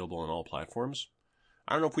now available on all platforms.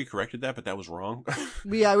 I don't know if we corrected that, but that was wrong.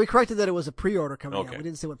 Yeah, we corrected that it was a pre-order coming out. Okay. We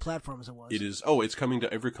didn't say what platforms it was. It is. Oh, it's coming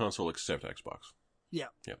to every console except Xbox. Yeah.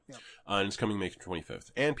 And it's coming May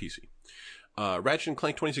 25th. And PC. Ratchet &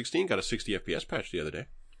 Clank 2016 got a 60 FPS patch the other day.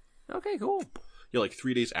 Okay, cool. Yeah, like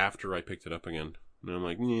 3 days after I picked it up again. And I'm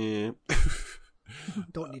like, yeah.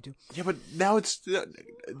 Don't need to. Yeah, but now it's... the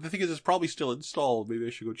thing is, it's probably still installed. Maybe I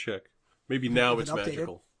should go check. Maybe now it's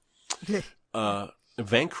magical.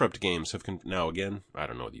 Bankrupt Games have now again, I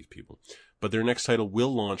don't know these people, but their next title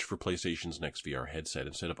will launch for PlayStation's next VR headset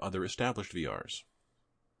instead of other established VRs.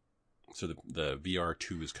 So the VR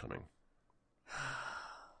 2 is coming.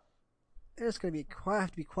 It's going to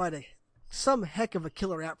have to be quite some heck of a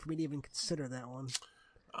killer app for me to even consider that one.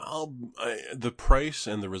 The price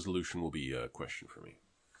and the resolution will be a question for me.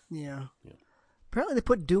 Yeah. Apparently they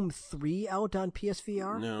put Doom 3 out on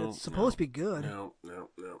PSVR. No, it's supposed to be good. No.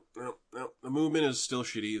 The movement is still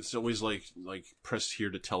shitty. It's always like press here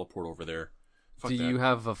to teleport over there. Fuck do that.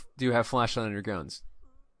 you have flashlight on your guns?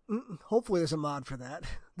 Hopefully there's a mod for that.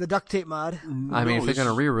 The duct tape mod. I mean, if they're going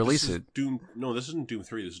to re-release it. Doom. No, this isn't Doom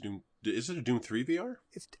 3. This is Doom. Is it a Doom 3 VR?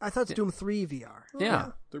 I thought it's Doom 3 VR. Yeah.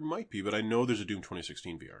 There might be, but I know there's a Doom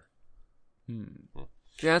 2016 VR.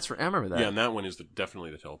 Yeah, that's right. I remember that. Yeah, and that one is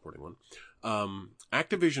definitely the teleporting one.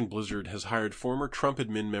 Activision Blizzard has hired former Trump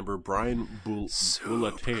admin member Brian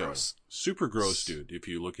Bulateo. Super gross dude, if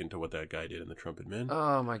you look into what that guy did in the Trump admin.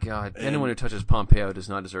 Oh my god. Anyone who touches Pompeo does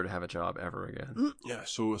not deserve to have a job ever again. Yeah,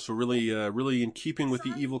 so really in keeping with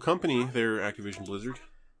the evil company there, Activision Blizzard.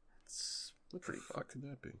 What the fuck could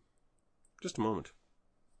that be? Just a moment.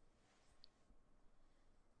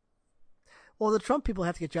 Well, the Trump people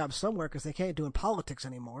have to get jobs somewhere because they can't do in politics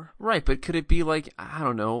anymore. Right, but could it be like, I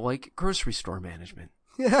don't know, like grocery store management?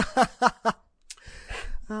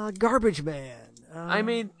 Garbage man. I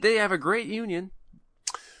mean, they have a great union.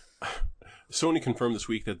 Sony confirmed this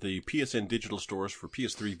week that the PSN digital stores for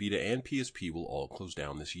PS3, Vita, and PSP will all close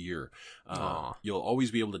down this year. You'll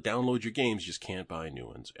always be able to download your games, you just can't buy new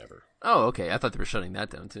ones ever. Oh, okay. I thought they were shutting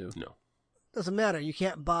that down too. No. Doesn't matter. You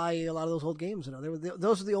can't buy a lot of those old games.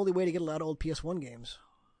 Those are the only way to get a lot of old PS1 games.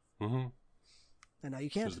 Mm-hmm. And now you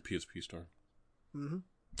can. Says the PSP store.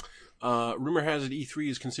 Mm-hmm. Rumor has it E3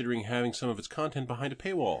 is considering having some of its content behind a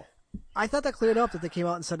paywall. I thought that cleared up that they came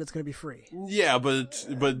out and said it's going to be free. Yeah, but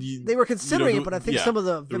they were considering it, but I think some of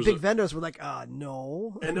the big vendors were like,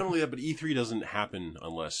 no. And not only that, but E3 doesn't happen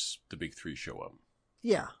unless the big three show up.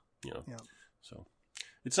 Yeah. Yeah. So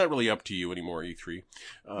it's not really up to you anymore, E3.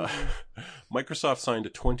 Microsoft signed a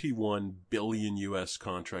 $21 billion U.S.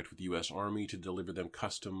 contract with the U.S. Army to deliver them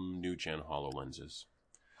custom new-gen HoloLenses.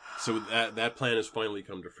 So that plan has finally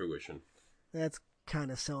come to fruition. That's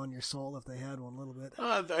kind of selling your soul if they had one a little bit.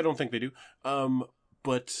 I don't think they do.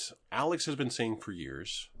 But Alex has been saying for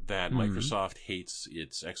years that Microsoft hates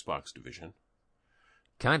its Xbox division.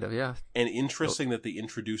 Kind of, yeah. And interesting that they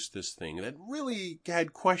introduced this thing that really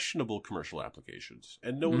had questionable commercial applications.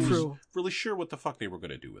 And no one was really sure what the fuck they were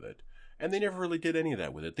going to do with it. And they never really did any of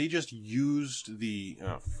that with it. They just used the...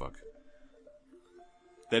 Oh, fuck.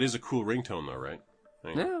 That is a cool ringtone, though, right?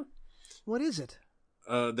 Yeah. What is it?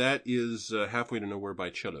 That is Halfway to Nowhere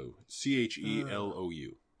by Cello.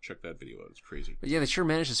 CHELOU. Check that video out. It's crazy. But yeah, they sure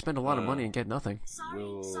managed to spend a lot of money and get nothing.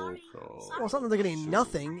 Well, it's not that they're getting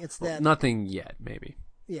nothing. It's that... Nothing yet, maybe.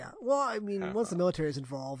 Yeah. Well, I mean, once the military is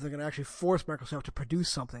involved, they're going to actually force Microsoft to produce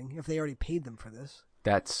something if they already paid them for this.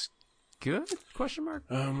 That's good? Question mark?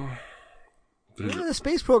 The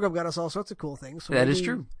space program got us all sorts of cool things. So that is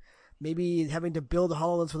true. Maybe having to build a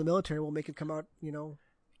HoloLens for the military will make it come out,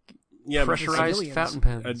 Yeah, pressurized civilians. fountain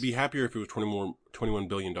pens. I'd be happier if it was $21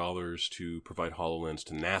 billion to provide HoloLens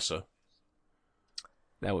to NASA.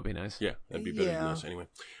 That would be nice. Yeah, that'd be better than this anyway.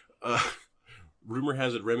 Rumor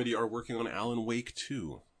has it Remedy are working on Alan Wake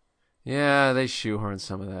 2. Yeah, they shoehorned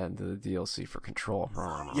some of that into the DLC for Control.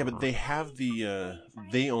 Yeah, but they have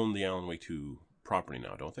they own the Alan Wake 2 property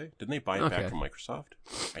now, don't they? Didn't they buy it back from Microsoft?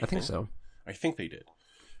 I think so. I think they did.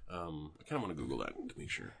 I kind of want to Google that to make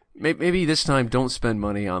sure. Maybe this time don't spend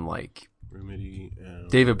money on like Remedy.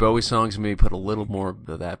 David Bowie songs. Maybe put a little more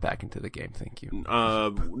of that back into the game. Thank you.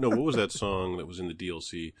 No, what was that song that was in the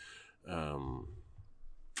DLC?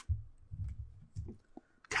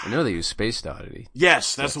 I know they use Space Oddity.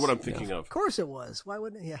 Yes, that's what I'm thinking of. Of course it was. Why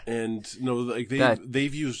wouldn't it? Yeah. And no, like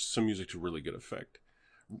they've used some music to really good effect.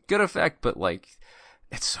 Good effect, but like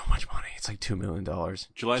it's so much money. It's like $2 million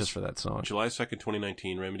just for that song. July 2nd,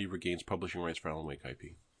 2019, Remedy regains publishing rights for Alan Wake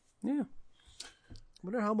IP. Yeah.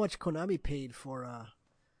 Wonder how much Konami paid for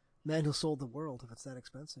Man Who Sold the World if it's that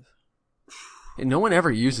expensive. And no one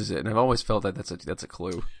ever uses it, and I've always felt that that's a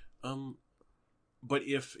clue. But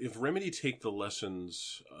if Remedy take the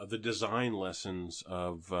lessons, the design lessons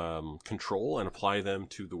of Control and apply them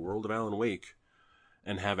to the world of Alan Wake,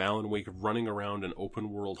 and have Alan Wake running around an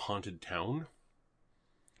open world haunted town,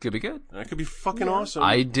 could be good. That could be fucking awesome.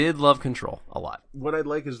 I did love Control a lot. What I'd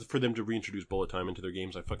like is for them to reintroduce bullet time into their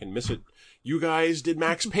games. I fucking miss it. You guys did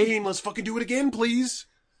Max Payne. Let's fucking do it again, please.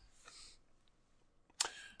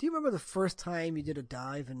 Do you remember the first time you did a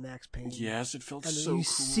dive in Max Payne? Yes, it felt and so you cool.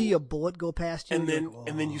 See a bullet go past you, and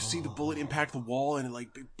then you see the bullet impact the wall, and it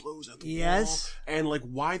blows out the wall. And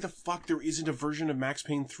why the fuck there isn't a version of Max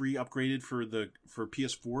Payne 3 upgraded for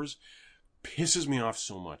PS4s pisses me off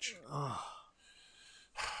so much. Oh.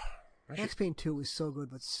 Max Payne 2 was so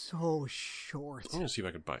good, but so short. I'm gonna see if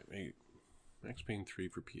I could buy Max Payne 3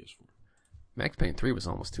 for PS4. Max Payne 3 was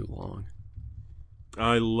almost too long.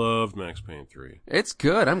 I loved Max Payne 3. It's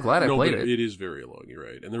good. I'm glad I played it. It is very long, you're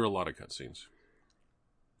right. And there are a lot of cutscenes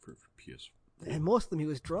for PS4. And most of them he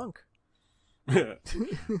was drunk.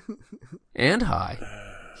 And high.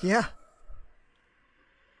 Yeah.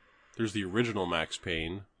 There's the original Max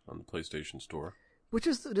Payne on the PlayStation Store. Which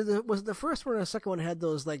was the first one or the second one had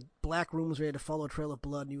those black rooms where you had to follow a trail of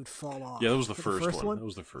blood and you would fall off? Yeah, that was the first one. That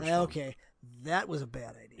was the first one. Okay. That was a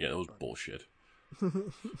bad idea. Yeah, that was bullshit.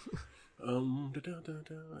 Doom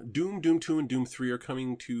 2, and Doom 3 are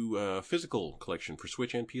coming to physical collection for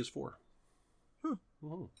Switch and PS4.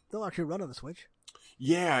 Oh. They'll actually run on the Switch.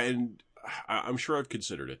 Yeah, and I'm sure I've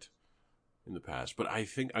considered it in the past, but I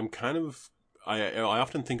think I'm kind of... I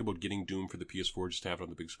often think about getting Doom for the PS4 just to have it on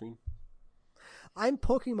the big screen. I'm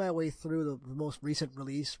poking my way through the most recent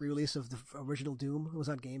re-release of the original Doom. It was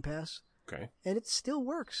on Game Pass. Okay. And it still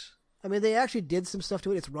works. I mean, they actually did some stuff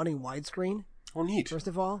to it. It's running widescreen. Oh, neat. First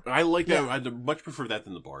of all. I like that. I much prefer that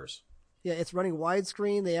than the bars. Yeah, it's running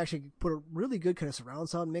widescreen. They actually put a really good kind of surround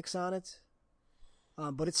sound mix on it.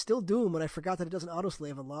 But it's still Doom, and I forgot that it doesn't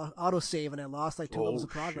autosave, and I lost 2 levels of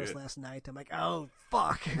progress last night. I'm like, oh,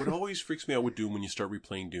 fuck. What always freaks me out with Doom when you start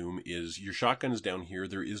replaying Doom is your shotgun is down here.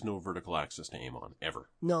 There is no vertical axis to aim on, ever.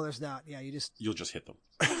 No, there's not. Yeah, you'll just hit them.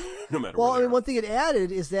 No matter what. Well, I mean, one thing it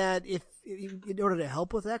added is that if in order to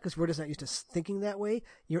help with that, because we're just not used to thinking that way,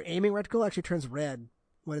 your aiming reticle actually turns red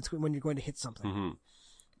when you're going to hit something. Mm-hmm.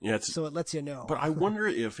 Yeah, so it lets you know. But I wonder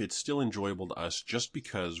if it's still enjoyable to us just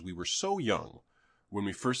because we were so young when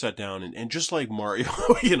we first sat down, and just like Mario,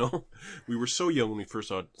 we were so young when we first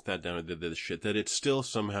sat down and did this shit that it's still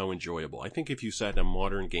somehow enjoyable. I think if you sat a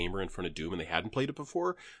modern gamer in front of Doom and they hadn't played it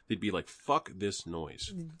before, they'd be like, fuck this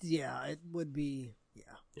noise. Yeah, it would be, yeah.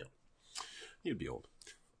 You'd be old.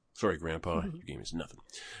 Sorry, Grandpa, your game is nothing.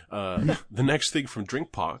 The next thing from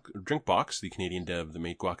Drinkbox, the Canadian dev that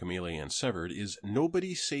made Guacamelee and Severed, is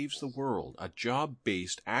Nobody Saves the World, a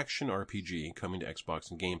job-based action RPG coming to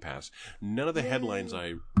Xbox and Game Pass. None of the headlines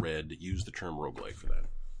I read use the term roguelike for that.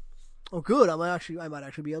 Oh, good. I might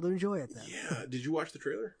actually be able to enjoy it then. Yeah. Did you watch the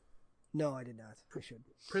trailer? No, I did not. I should.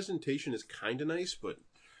 Presentation is kind of nice, but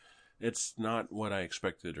it's not what I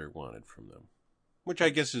expected or wanted from them. Which I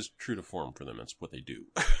guess is true to form for them. That's what they do.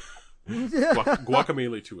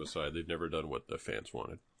 Guacamelee 2 aside, they've never done what the fans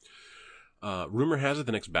wanted. Rumor has it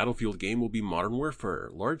the next Battlefield game will be Modern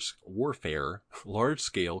Warfare. Large-scale,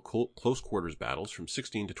 close quarters battles from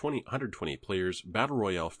 16 to 120 players, Battle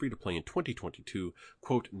Royale free-to-play in 2022,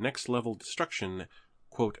 quote, next-level destruction,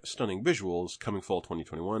 quote, stunning visuals, coming fall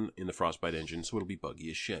 2021 in the Frostbite engine, so it'll be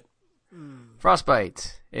buggy as shit.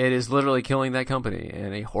 Frostbite. It is literally killing that company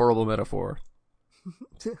in a horrible metaphor.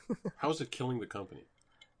 How is it killing the company?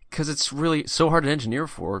 Because it's really so hard to engineer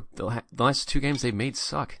for. The last 2 games they've made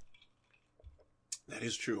suck. That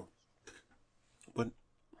is true.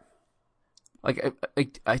 Like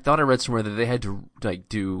I thought I read somewhere that they had to like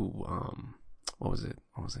do what was it?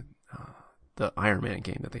 The Iron Man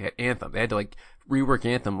game that they had, Anthem. They had to like rework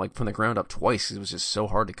Anthem like from the ground up twice. It was just so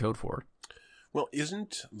hard to code for. Well,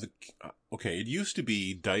 isn't okay? It used to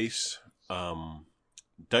be DICE.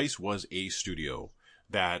 DICE was a studio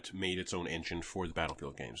that made its own engine for the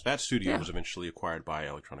Battlefield games. That studio was eventually acquired by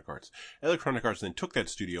Electronic Arts. Electronic Arts then took that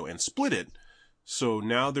studio and split it. So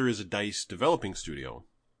now there is a DICE developing studio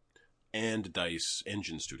and a DICE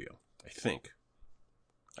engine studio. I think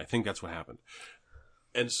that's what happened.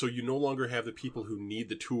 And so you no longer have the people who need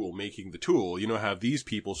the tool making the tool. You now have these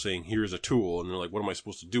people saying, here's a tool. And they're like, what am I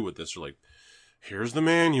supposed to do with this? They're like, here's the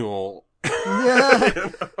manual. Yeah.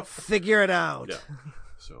 Figure it out. Yeah.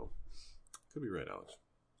 So, could be right, Alex.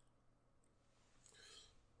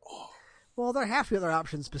 Well, there have to be other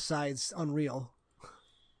options besides Unreal.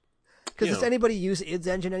 Because Yeah. does anybody use id's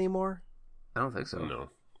engine anymore? I don't think so. No.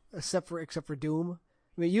 Except for Doom.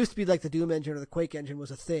 I mean, it used to be like the Doom engine or the Quake engine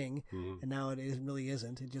was a thing, Mhm. and now really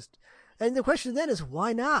isn't. And the question then is,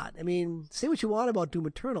 why not? I mean, say what you want about Doom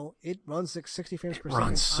Eternal, it runs 60 frames per second.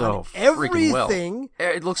 Runs so on freaking well. everything.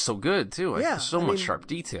 It looks so good too. Yeah, So I much mean, sharp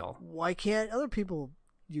detail. Why can't other people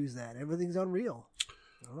use that? Everything's Unreal.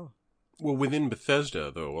 I don't know. Well, within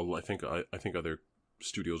Bethesda, though, I think other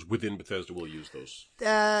studios within Bethesda will use those.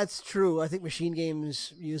 That's true. I think Machine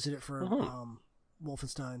Games used it for Uh-huh.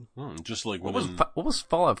 Wolfenstein. Just like What within was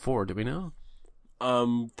Fallout 4? Do we know?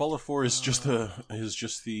 Fallout 4 is just the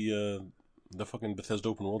fucking Bethesda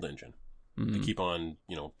open world engine. They keep on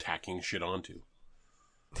tacking shit onto.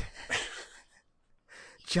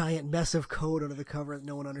 Giant mess of code under the cover that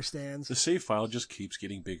no one understands. The save file just keeps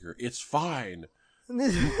getting bigger. It's fine.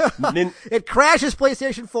 It crashes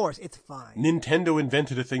PlayStation 4s. It's fine. Nintendo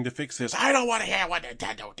invented a thing to fix this. I don't want to hear what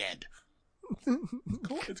Nintendo did.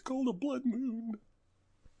 It's called a blood moon.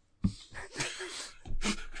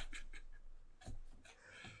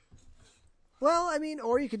 Well, I mean,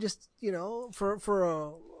 or you could just,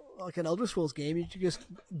 for like an Elder Scrolls game, you could just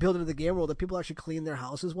build into the game world that people actually clean their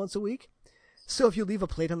houses once a week. So if you leave a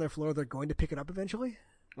plate on their floor, they're going to pick it up eventually.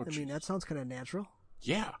 Oh, I mean, that sounds kind of natural.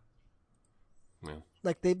 Yeah.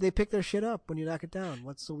 Like they pick their shit up when you knock it down.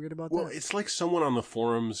 What's so weird about Well, that? it's like someone on the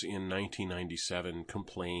forums in 1997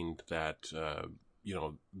 complained that,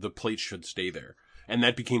 the plate should stay there. And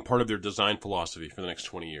that became part of their design philosophy for the next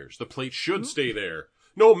 20 years. The plate should stay there,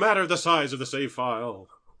 no matter the size of the save file.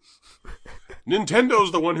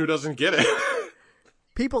 Nintendo's the one who doesn't get it.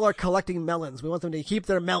 People are collecting melons. We want them to keep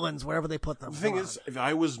their melons wherever they put them. The thing is, if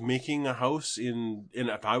I was making a house and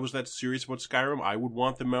if I was that serious about Skyrim, I would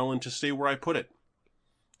want the melon to stay where I put it.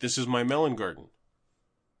 This is my melon garden.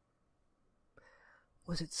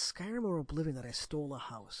 Was it Skyrim or Oblivion that I stole a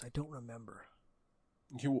house? I don't remember.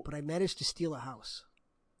 But I managed to steal a house.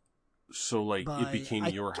 So, it became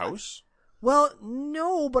your house? Well,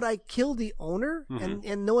 no, but I killed the owner, Mm-hmm.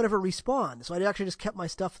 and no one ever respawned. So I actually just kept my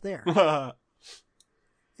stuff there.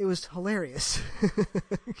 It was hilarious.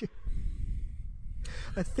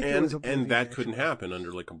 I think it was Oblivion, and that actually. couldn't happen under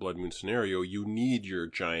a Blood Moon scenario. You need your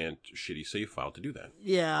giant shitty save file to do that.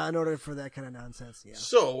 Yeah, in order for that kind of nonsense, yeah.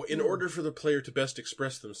 So, in order for the player to best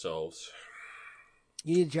express themselves,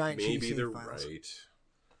 You need giant maybe shitty they're save files. right.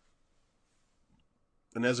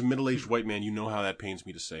 And as a middle-aged white man, you know how that pains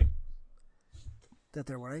me to say. That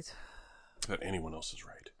they're right? That anyone else is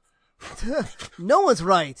right. No one's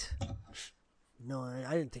right. No,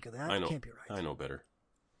 I didn't think of that. I know. It can't be right. I know better.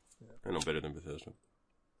 I know better than Bethesda.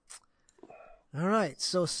 All right,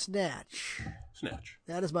 so Snatch. Snatch.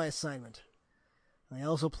 That is my assignment. I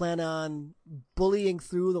also plan on bullying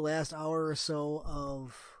through the last hour or so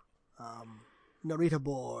of Narita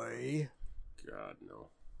Boy. God, no.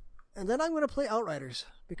 And then I'm going to play Outriders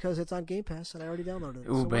because it's on Game Pass and I already downloaded it.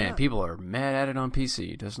 Ooh, so why man, not? people are mad at it on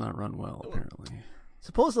PC. It does not run well, apparently.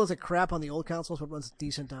 Suppose it looks like crap on the old consoles, but runs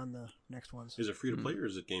decent on the next ones. Is it free to play or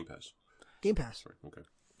is it Game Pass? Game Pass. Sorry. Okay.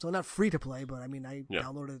 So not free to play, but I mean, I Yeah.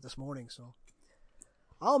 downloaded it this morning, so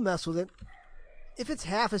I'll mess with it. If it's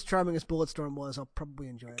half as charming as Bulletstorm was, I'll probably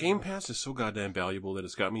enjoy it. Game Pass is so goddamn valuable that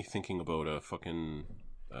it's got me thinking about a fucking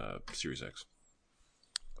Series X.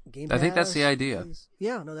 Game I think that's Pass the idea.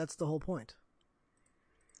 Yeah, no, that's the whole point.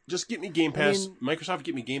 Just get me Game Pass. mean- Microsoft,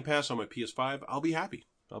 get me Game Pass on my PS5. I'll be happy.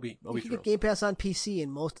 I'll be You can thrilled. get Game Pass on PC,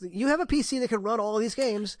 and you have a PC that can run all of these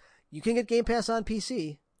games. You can get Game Pass on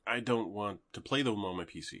PC. I don't want to play them on my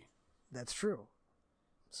PC. That's true.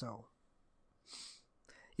 So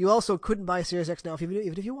you also couldn't buy Series X now, even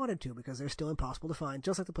if you wanted to, because they're still impossible to find,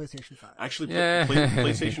 just like the PlayStation 5. Actually, Yeah.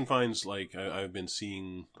 PlayStation finds I've been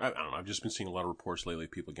seeing. I don't know. I've just been seeing a lot of reports lately.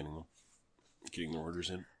 Of people getting their orders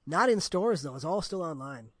in. Not in stores though; it's all still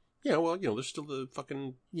online. Yeah, well, there's still the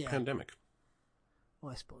fucking pandemic.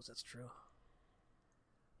 Well, I suppose that's true.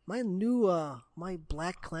 My new, my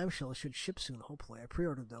black clamshell should ship soon, hopefully. I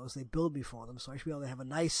pre-ordered those. They billed me for them, so I should be able to have a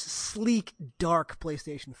nice, sleek, dark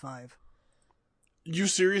PlayStation 5. You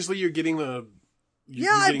seriously? You're getting the...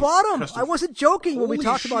 I bought them! I wasn't joking when we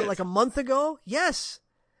talked about it shit. like a month ago. Yes!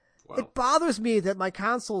 Wow. It bothers me that my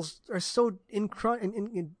consoles are so they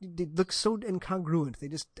look so incongruent. They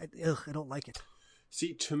just, I don't like it.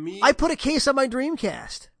 See, to me... I put a case on my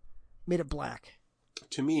Dreamcast. Made it black.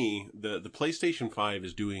 To me, the PlayStation 5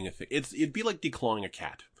 is doing a thing. It'd be like declawing a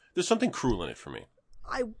cat. There's something cruel in it for me.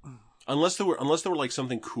 Unless there were like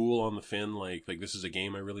something cool on the fin, like this is a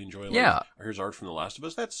game I really enjoy. Like, yeah. Here's art from The Last of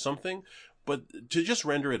Us. That's something. But to just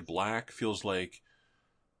render it black feels like,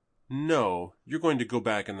 no, you're going to go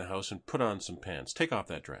back in the house and put on some pants. Take off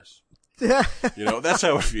that dress. That's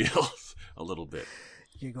how it feels a little bit.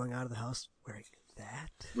 You're going out of the house wearing that?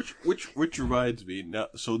 Which reminds me, now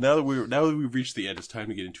that we've reached the end, it's time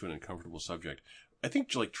to get into an uncomfortable subject. I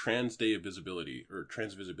think like Trans Visibility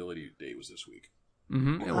Day was this week.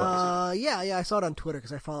 Mm-hmm. It was. Yeah, I saw it on Twitter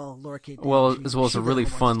because I follow Laura Kate. Well, as well as a really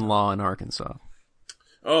fun law in Arkansas.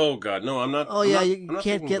 Oh God, no, I'm not. Oh yeah, you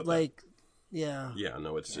can't get like, yeah. Yeah,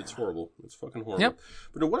 no, it's horrible. It's fucking horrible. Yep.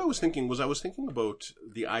 But no, what I was thinking about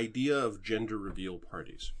the idea of gender reveal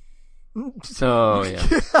parties. So yeah.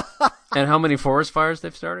 And how many forest fires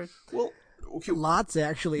they've started? Well, okay, lots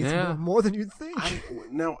actually. It's more than you'd think.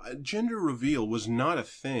 Now, gender reveal was not a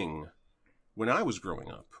thing when I was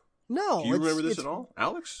growing up. No. Do you remember this at all,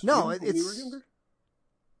 Alex? No, when you were younger?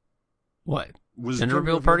 What? Was gender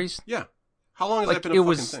reveal parties? Yeah. How long has that been a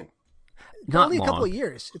fucking thing? Not only long. a couple of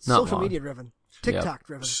years. It's Not social long. media driven, TikTok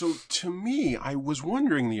driven. So to me, I was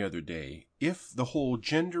wondering the other day if the whole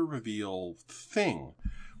gender reveal thing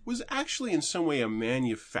was actually in some way a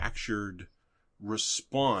manufactured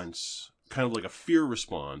response, kind of like a fear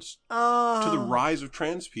response to the rise of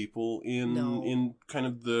trans people in kind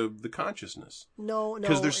of the consciousness. No.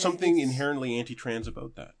 Because there's something inherently anti-trans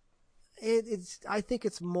about that. I think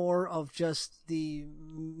it's more of just the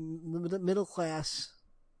middle class,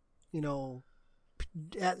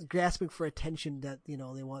 grasping for attention that,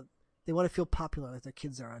 they want to feel popular like their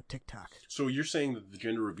kids are on TikTok. So you're saying that the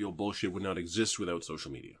gender reveal bullshit would not exist without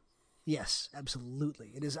social media? Yes,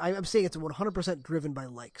 absolutely. It is. I'm saying it's 100% driven by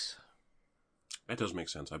likes. That does make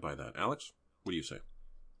sense. I buy that. Alex, what do you say?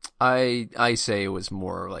 I say it was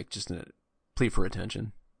more like just a plea for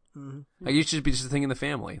attention. Mm-hmm. Like, it should be just a thing in the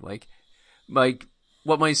family. Like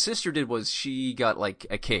what my sister did was she got like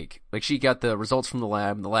a cake. Like she got the results from the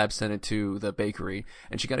lab, and the lab sent it to the bakery,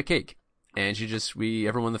 and she got a cake. And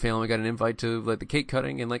everyone in the family got an invite to like the cake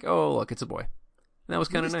cutting, and like, oh look, it's a boy. And that was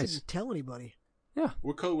kind of nice. Didn't tell anybody. Yeah.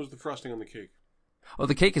 What color was the frosting on the cake? Oh,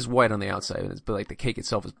 the cake is white on the outside, but like the cake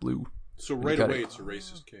itself is blue. So right away, it's a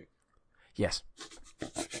racist cake. Yes.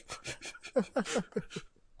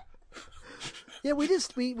 Yeah, we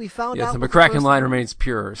found out. Yes, the McCracken line remains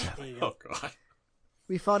pure. Oh God.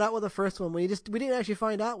 We found out with the first one. We didn't actually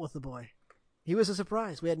find out with the boy. He was a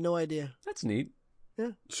surprise. We had no idea. That's neat.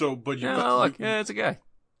 Yeah. So, but it's a guy.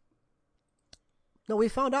 No, we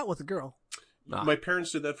found out with the girl. My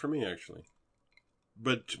parents did that for me, actually.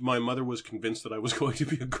 But my mother was convinced that I was going to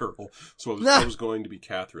be a girl, so I was going to be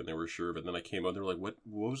Catherine. They were sure, but then I came out. They were like, "What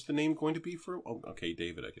was the name going to be for?" Oh, okay,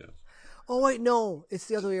 David, I guess. Oh wait, no, it's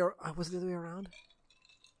the other way. Was it the other way around?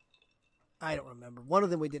 I don't remember. One of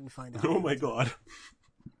them we didn't find out. Oh my God.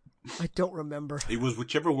 I don't remember. It was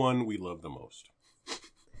whichever one we loved the most.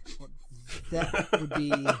 That would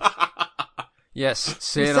be. Yes,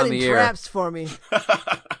 say it on the setting air. traps for me.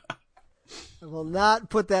 I will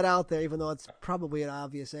not put that out there, even though it's probably an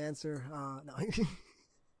obvious answer. No.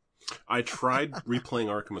 I tried replaying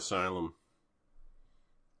Arkham Asylum.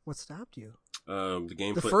 What stopped you? The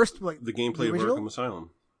gameplay. The first, the gameplay of Arkham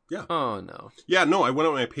Asylum. Yeah. Oh no. Yeah, no. I went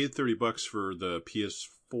out and I paid $30 for the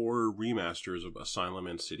PS4 remasters of Asylum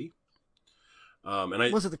and City.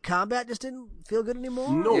 Was it the combat just didn't feel good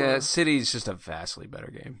anymore? No. Yeah, City's just a vastly better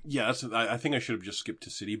game. Yeah, I think I should have just skipped to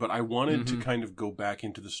City, but I wanted to kind of go back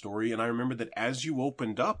into the story, and I remember that as you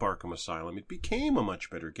opened up Arkham Asylum, it became a much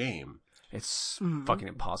better game. It's fucking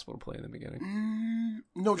impossible to play in the beginning.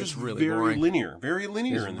 No, just really very boring. linear. Very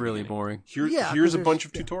linear. It's really boring. Here's a bunch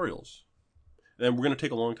of tutorials. And we're going to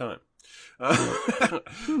take a long time.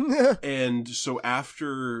 And so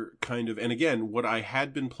after kind of, and again, what I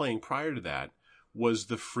had been playing prior to that was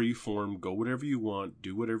the free form, go whatever you want,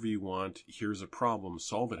 do whatever you want, here's a problem,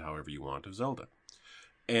 solve it however you want of Zelda.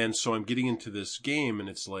 And so I'm getting into this game and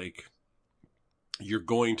it's like, you're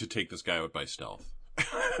going to take this guy out by stealth.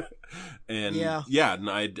 And and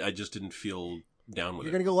I just didn't feel down with You're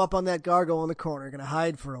it. going to go up on that gargoyle in the corner. You're going to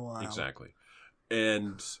hide for a while. Exactly.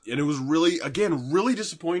 And it was really, again, really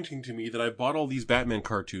disappointing to me that I bought all these Batman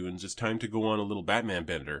cartoons. It's time to go on a little Batman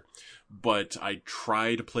bender. But I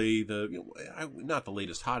try to play not the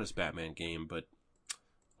latest, hottest Batman game, but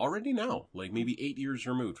already now, like maybe 8 years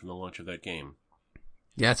removed from the launch of that game.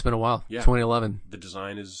 Yeah, it's been a while. Yeah. 2011. The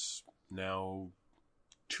design is now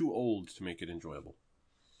too old to make it enjoyable.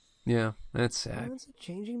 Yeah, that's sad. Well, it's a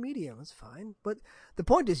changing medium. That's fine. But the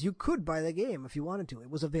point is, you could buy the game if you wanted to. It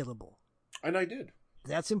was available. And I did.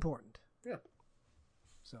 That's important. Yeah.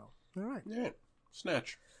 So, all right. Yeah.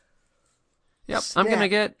 Snatch. Yep, I'm gonna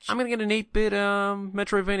get an 8-bit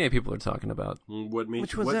Metroidvania people are talking about. What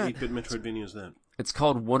Which was that? 8-bit Metroidvania is that? It's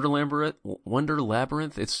called Wonder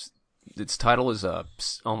Labyrinth. Its title is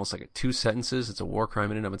almost like 2 sentences. It's a war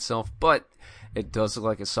crime in and of itself, but it does look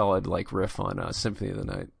like a solid riff on Symphony of the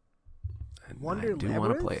Night. And Wonder I do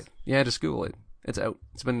want to play it. Yeah, just Google it. It's out.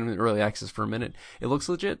 It's been in early access for a minute. It looks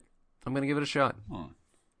legit. I'm gonna give it a shot.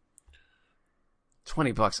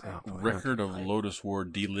 $20. Oh, boy, Record of Lotus War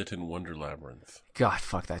Delit in Wonder Labyrinth. God,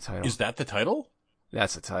 fuck that title. Is that the title?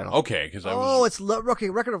 That's the title. Okay, because I was... it's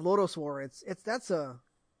Record of Lotus War. That's a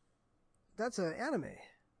anime.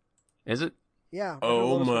 Is it? Yeah.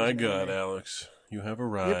 Oh my God, Alex. You have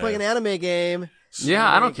arrived. You're playing an anime game. Yeah,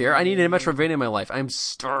 I don't care. I need a Metroidvania in my life. I'm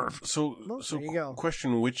starved. So there you go.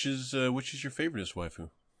 Question, which is your favoriteest waifu?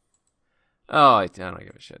 Oh, I don't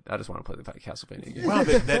give a shit. I just want to play the Castlevania game. Wow,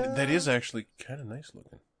 that is actually kind of nice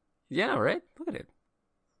looking. Yeah, right? Look at it.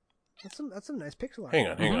 That's some nice pixel art. Hang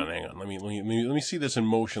on. Let me see this in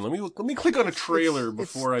motion. Let me click on a trailer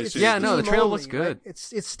before I say. Yeah, no, the trailer only, looks good. Right?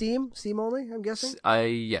 It's Steam only, I'm guessing.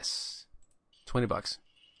 Yes, $20.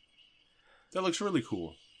 That looks really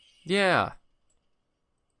cool. Yeah.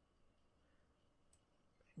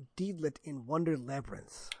 Deedlit in Wonder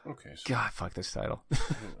Labyrinth. Okay. So, God, fuck this title.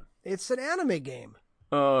 It's an anime game.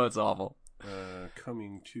 Oh, it's awful.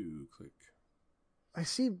 coming to click. I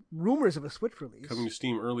see rumors of a Switch release. Coming to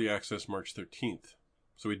Steam Early Access March 13th.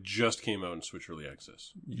 So it just came out in Switch Early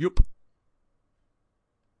Access. Yup.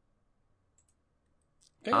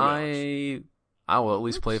 I will at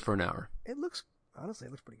least play it for an hour. Honestly,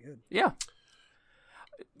 it looks pretty good. Yeah.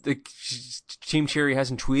 The Team Cherry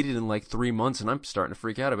hasn't tweeted in 3 months, and I'm starting to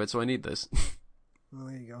freak out a bit, so I need this. Well,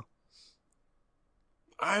 there you go.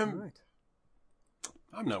 I'm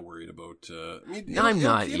not worried about. I'm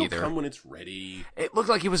not it'll either. Come when it's ready. It looked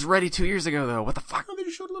like it was ready 2 years ago, though. What the fuck? Oh, they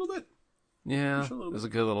just showed a little bit. Yeah, it was a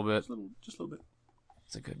good little bit. Just a little bit.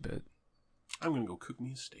 It's a good bit. I'm gonna go cook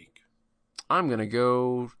me a steak. I'm gonna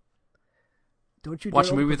go Don't you watch a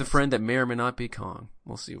dare movie with overcook a friend that may or may not be Kong.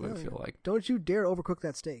 We'll see what it feel like. Don't you dare overcook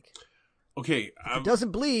that steak. Okay, If it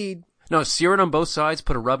doesn't bleed. No, sear it on both sides,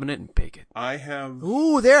 put a rub in it, and bake it. I have.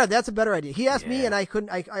 Ooh, that's a better idea. He asked me, and I couldn't.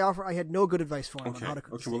 I had no good advice for him on how to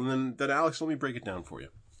cook. Okay. Well, then, Alex, let me break it down for you.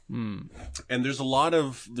 Hmm. And there's a lot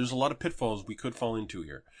of pitfalls we could fall into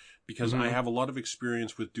here, because I have a lot of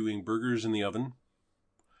experience with doing burgers in the oven.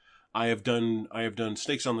 I have done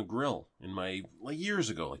steaks on the grill in my years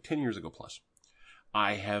ago, 10 years ago plus.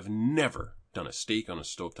 I have never done a steak on a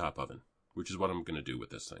stovetop oven, which is what I'm going to do with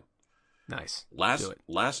this thing. Nice.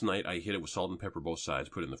 Last night I hit it with salt and pepper both sides,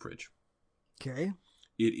 put it in the fridge. Okay.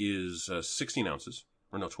 It is 16 ounces,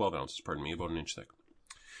 or no, 12 ounces, pardon me, about an inch thick.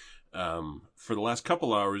 For the last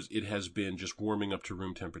couple hours, it has been just warming up to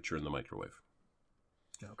room temperature in the microwave.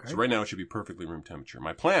 Okay. So right now it should be perfectly room temperature.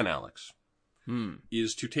 My plan, Alex,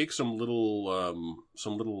 is to take some little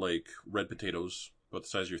red potatoes, about the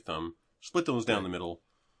size of your thumb, split those down the middle,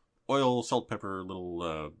 oil, salt, pepper,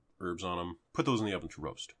 little herbs on them, put those in the oven to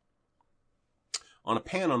roast. On a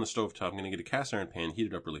pan on the stovetop, I'm going to get a cast iron pan, heat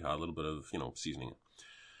it up really hot, a little bit of, seasoning.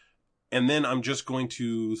 And then I'm just going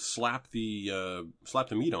to slap the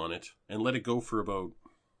meat on it and let it go for about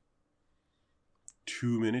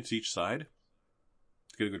 2 minutes each side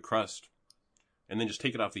to get a good crust. And then just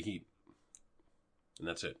take it off the heat. And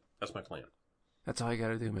that's it. That's my plan. That's all you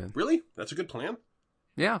gotta do, man. Really? That's a good plan?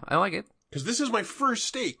 Yeah, I like it. Because this is my first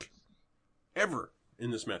steak ever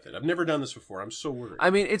in this method. I've never done this before. I'm so worried. I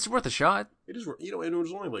mean, it's worth a shot. It is worth, and it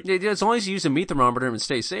was only As long as you use a meat thermometer and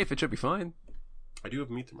stay safe, it should be fine. I do have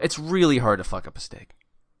a meat thermometer. It's really hard to fuck up a steak.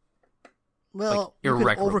 Well, you can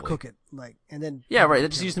irreparably. overcook it, and then Yeah, right.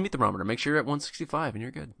 Just use the meat thermometer. Make sure you're at 165 and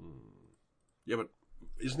you're good. Yeah, but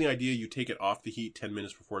isn't the idea you take it off the heat 10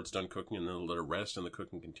 minutes before it's done cooking and then let it rest and the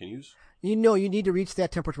cooking continues? You need to reach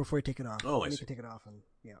that temperature before you take it off. Oh, I You see. can take it off, and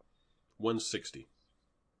 160.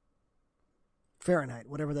 Fahrenheit,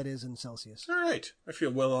 whatever that is in Celsius. All right. I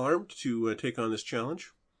feel well armed to take on this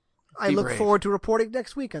challenge. I look forward to reporting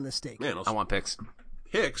next week on this steak. Man, I want pics.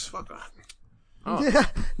 Hicks? Fuck off. Oh.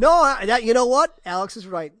 No, you know what? Alex is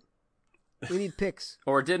right. We need pics.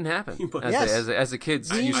 Or it didn't happen, Yes. as the kids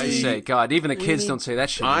used to say. God, even the kids don't say that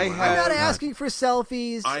shit anymore. I'm not asking for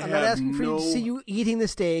selfies. I I'm not have asking for you to see you eating the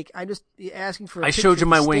steak. I'm just asking for a I picture showed you of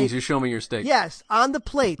my the wings. steak. You show me your steak. Yes, on the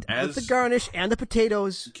plate with the garnish and the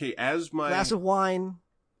potatoes. Okay, as my Glass of wine.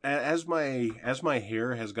 as my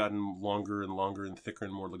hair has gotten longer and longer and thicker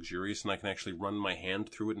and more luxurious, and I can actually run my hand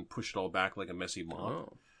through it and push it all back like a messy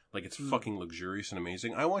mop, like it's fucking luxurious and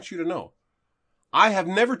amazing. I want you to know, I have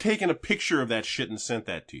never taken a picture of that shit and sent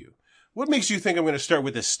that to you. What makes you think I'm going to start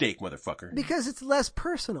with a steak, motherfucker? Because it's less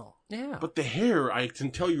personal. Yeah. But the hair, I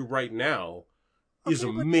can tell you right now, is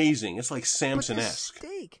amazing. It's like Samson-esque. But the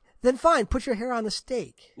steak. Then fine, put your hair on the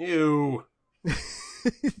steak. Ew.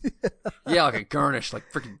 Yeah, like a garnish, like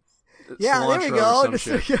freaking Yeah, there cilantro we go. or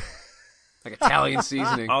some shit. Like Italian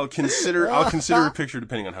seasoning. I'll consider a picture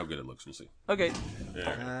depending on how good it looks. We'll see. Okay.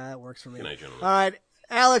 That works for me. Good night, gentlemen. All right.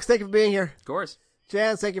 Alex, thank you for being here. Of course.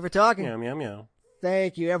 Chance, thank you for talking. Meow, meow, meow.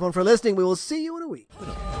 Thank you, everyone, for listening. We will see you in a week.